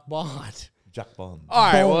 Jock Bond. Jacques Bond. All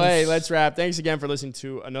right, well, Bones. hey, let's wrap. Thanks again for listening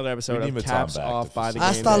to another episode We of need Matan Caps back Off to by the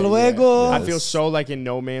facilitate. Game Hasta Day. luego. I Yes. feel so like in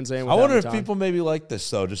no man's land. I wonder if without Matan. people maybe like this,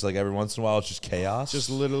 though. Just like every once in a while, it's just chaos. just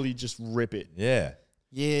literally just rip it. Yeah.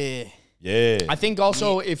 Yeah. Yeah. I think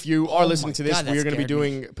also if you are Oh listening my to this, God, that we are going to be scared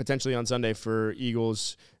me. doing potentially on Sunday for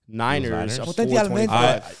Eagles Niners. Niners? a Potencialmente.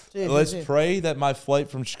 4:25. Let's pray that my flight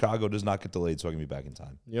from Chicago does not get delayed so I can be back in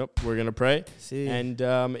time. Yep, we're gonna pray. See. And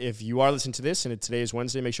if you are listening to this, and today is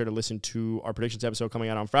Wednesday, make sure to listen to our predictions episode coming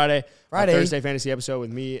out on Friday. Friday. Our Thursday fantasy episode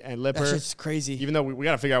with me and That Lipper. shit's crazy. Even though we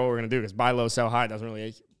got to figure out what we're gonna do because buy low, sell high doesn't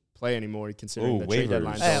really play anymore considering the trade waivers.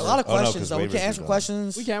 deadline. Hey, a lot of Oh, no, questions, 'cause though. We waivers can are answer done.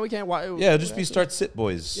 questions. We can. Why? Yeah, just be start sit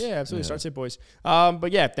boys. Yeah, absolutely. Start sit, boys.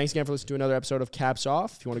 But yeah, thanks again for listening to another episode of Caps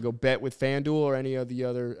Off. If you want to go bet with FanDuel or any of the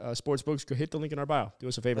other sports books, go hit the link in our bio. Do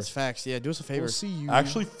us a favor. That's facts. Yeah, do us a favor. We'll see you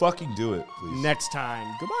Actually, fucking do it, please. next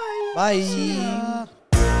time. Goodbye. Bye.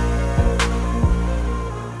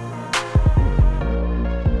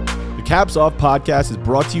 The Caps Off podcast is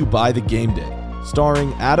brought to you by The Game Day,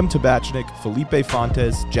 starring Adam Tabachnik, Felipe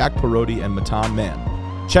Fontes, Jack Perotti, and Matan Mann.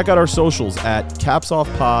 Check out our socials at Caps Off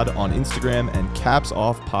Pod on Instagram and Caps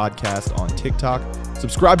Off Podcast on TikTok.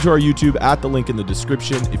 Subscribe to our YouTube at the link in the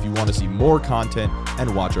description if you want to see more content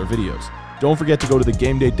and watch our videos. Don't forget to go to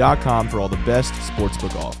thegameday.com for all the best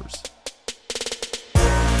sportsbook offers.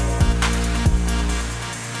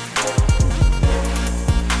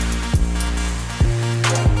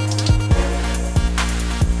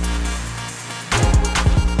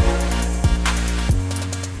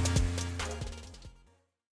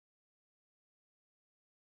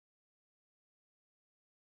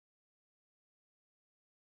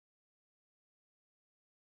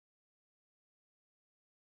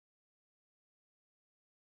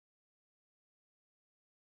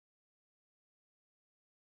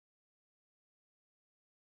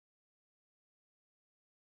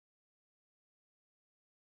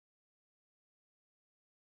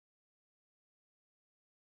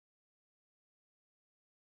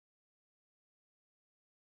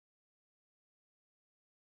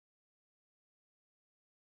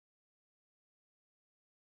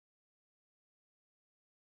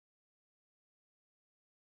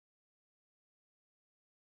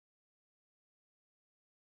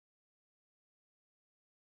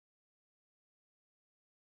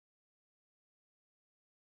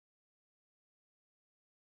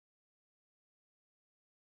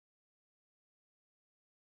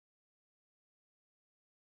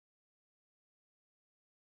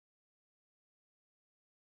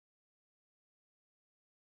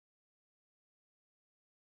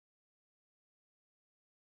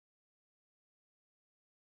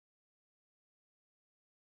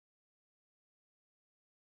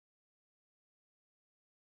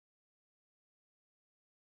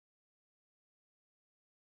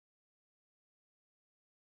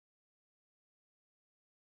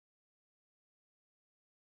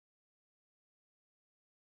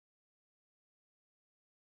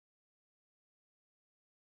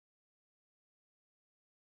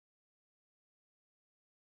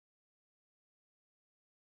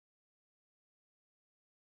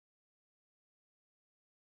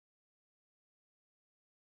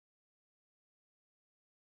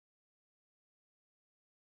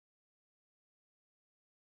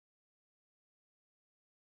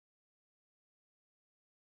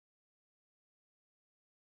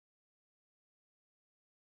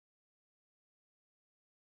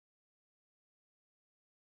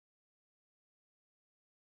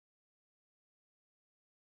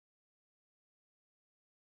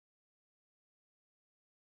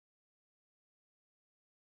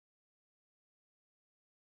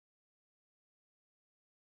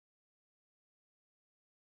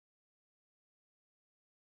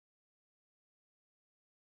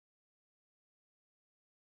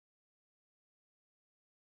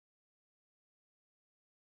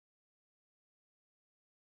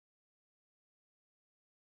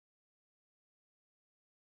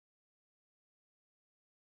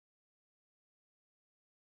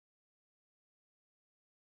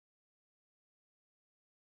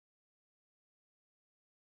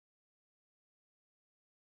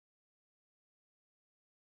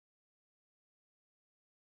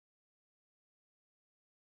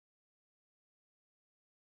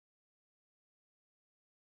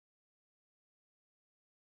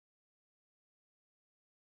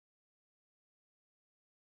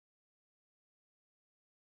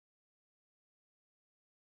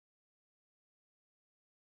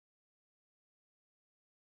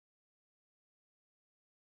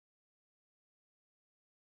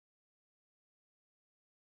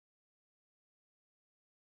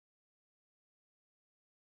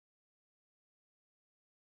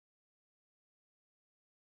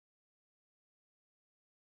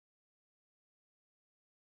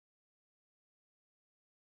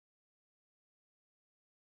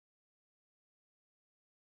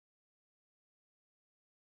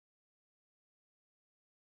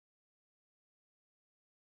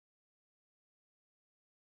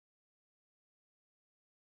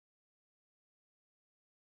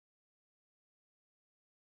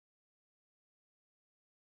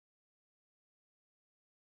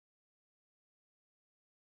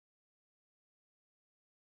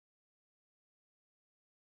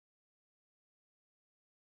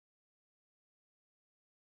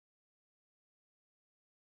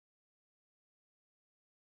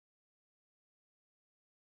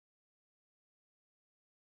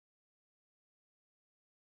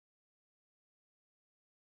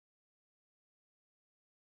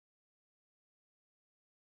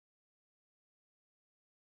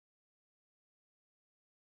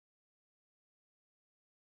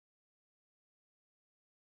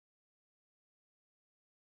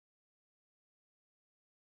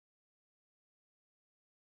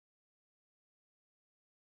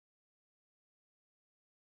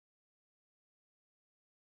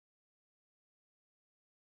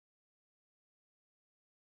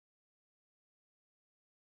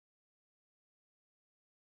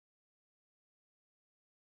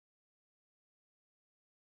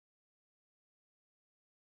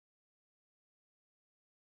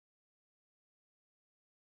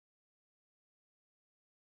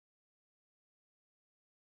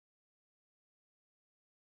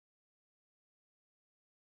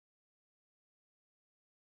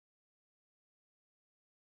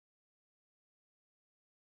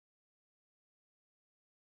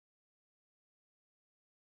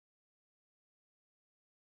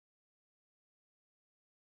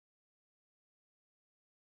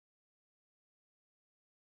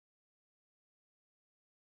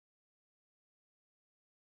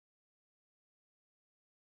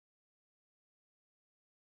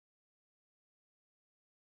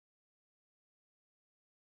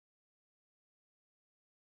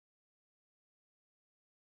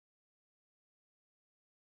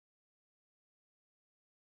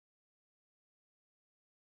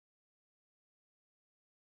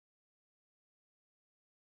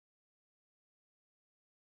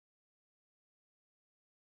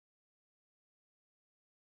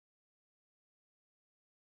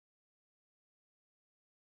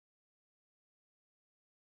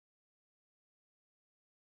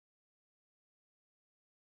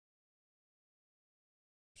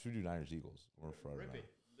 Should we do Niners Eagles or Rip it.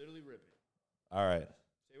 Literally rip it. All right.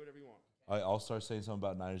 Say whatever you want. I'll start saying something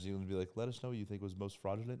about Niners Eagles and be like, let us know what you think was most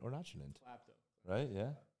fraudulent or nonchalant. Clap though. Right?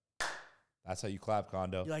 Yeah. That's how you clap,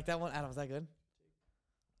 Condo. You like that one, Adam? Was that good?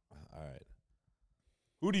 All right.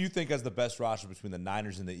 Who do you think has the best roster between the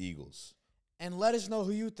Niners and the Eagles? And let us know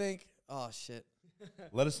who you think. Oh shit!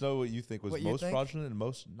 Let us know what you think was What you most think? fraudulent and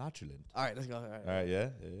most nonchalant. All right, let's go. All right. All right, yeah.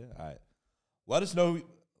 All right. Let us know.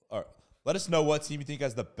 Let us know what team you think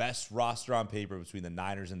has the best roster on paper between the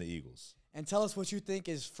Niners and the Eagles. And tell us what you think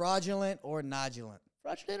is fraudulent or nodulent.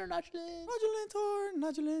 Fraudulent or nonchalant? Fraudulent or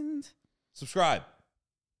nodulent. Subscribe.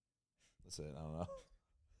 That's it. I don't know.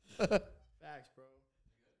 Facts, bro.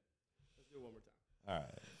 Let's do it one more time. All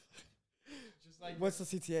right. Just like What's the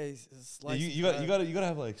CTAs? Yeah, you gotta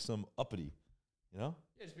have like some uppity, you know?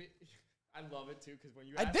 Yeah, I love it too because when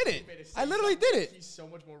you I ask did it. Felipe to say I literally something, did it. He's so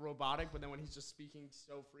much more robotic, but then when he's just speaking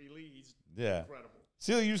so freely, he's Yeah. incredible.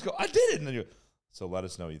 See, you just go, I did it, and then you. So let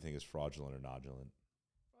us know what you think is fraudulent or nonchalant.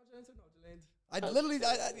 Fraudulent or nonchalant? I literally.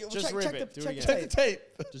 Just rip it. Do it again. Check the tape.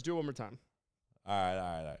 Just do it one more time. All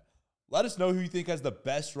right. Let us know who you think has the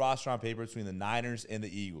best roster on paper between the Niners and the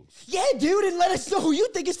Eagles. Yeah, dude, and let us know who you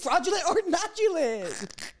think is fraudulent or nodulent.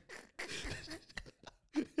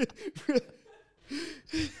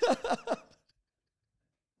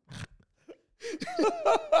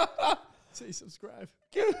 Say subscribe.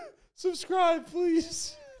 Subscribe,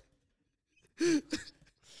 please.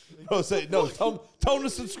 Tell them to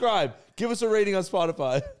subscribe. Give us a rating on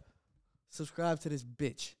Spotify. Subscribe to this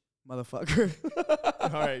bitch, motherfucker. All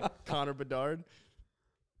right, Connor Bedard.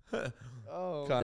 Oh.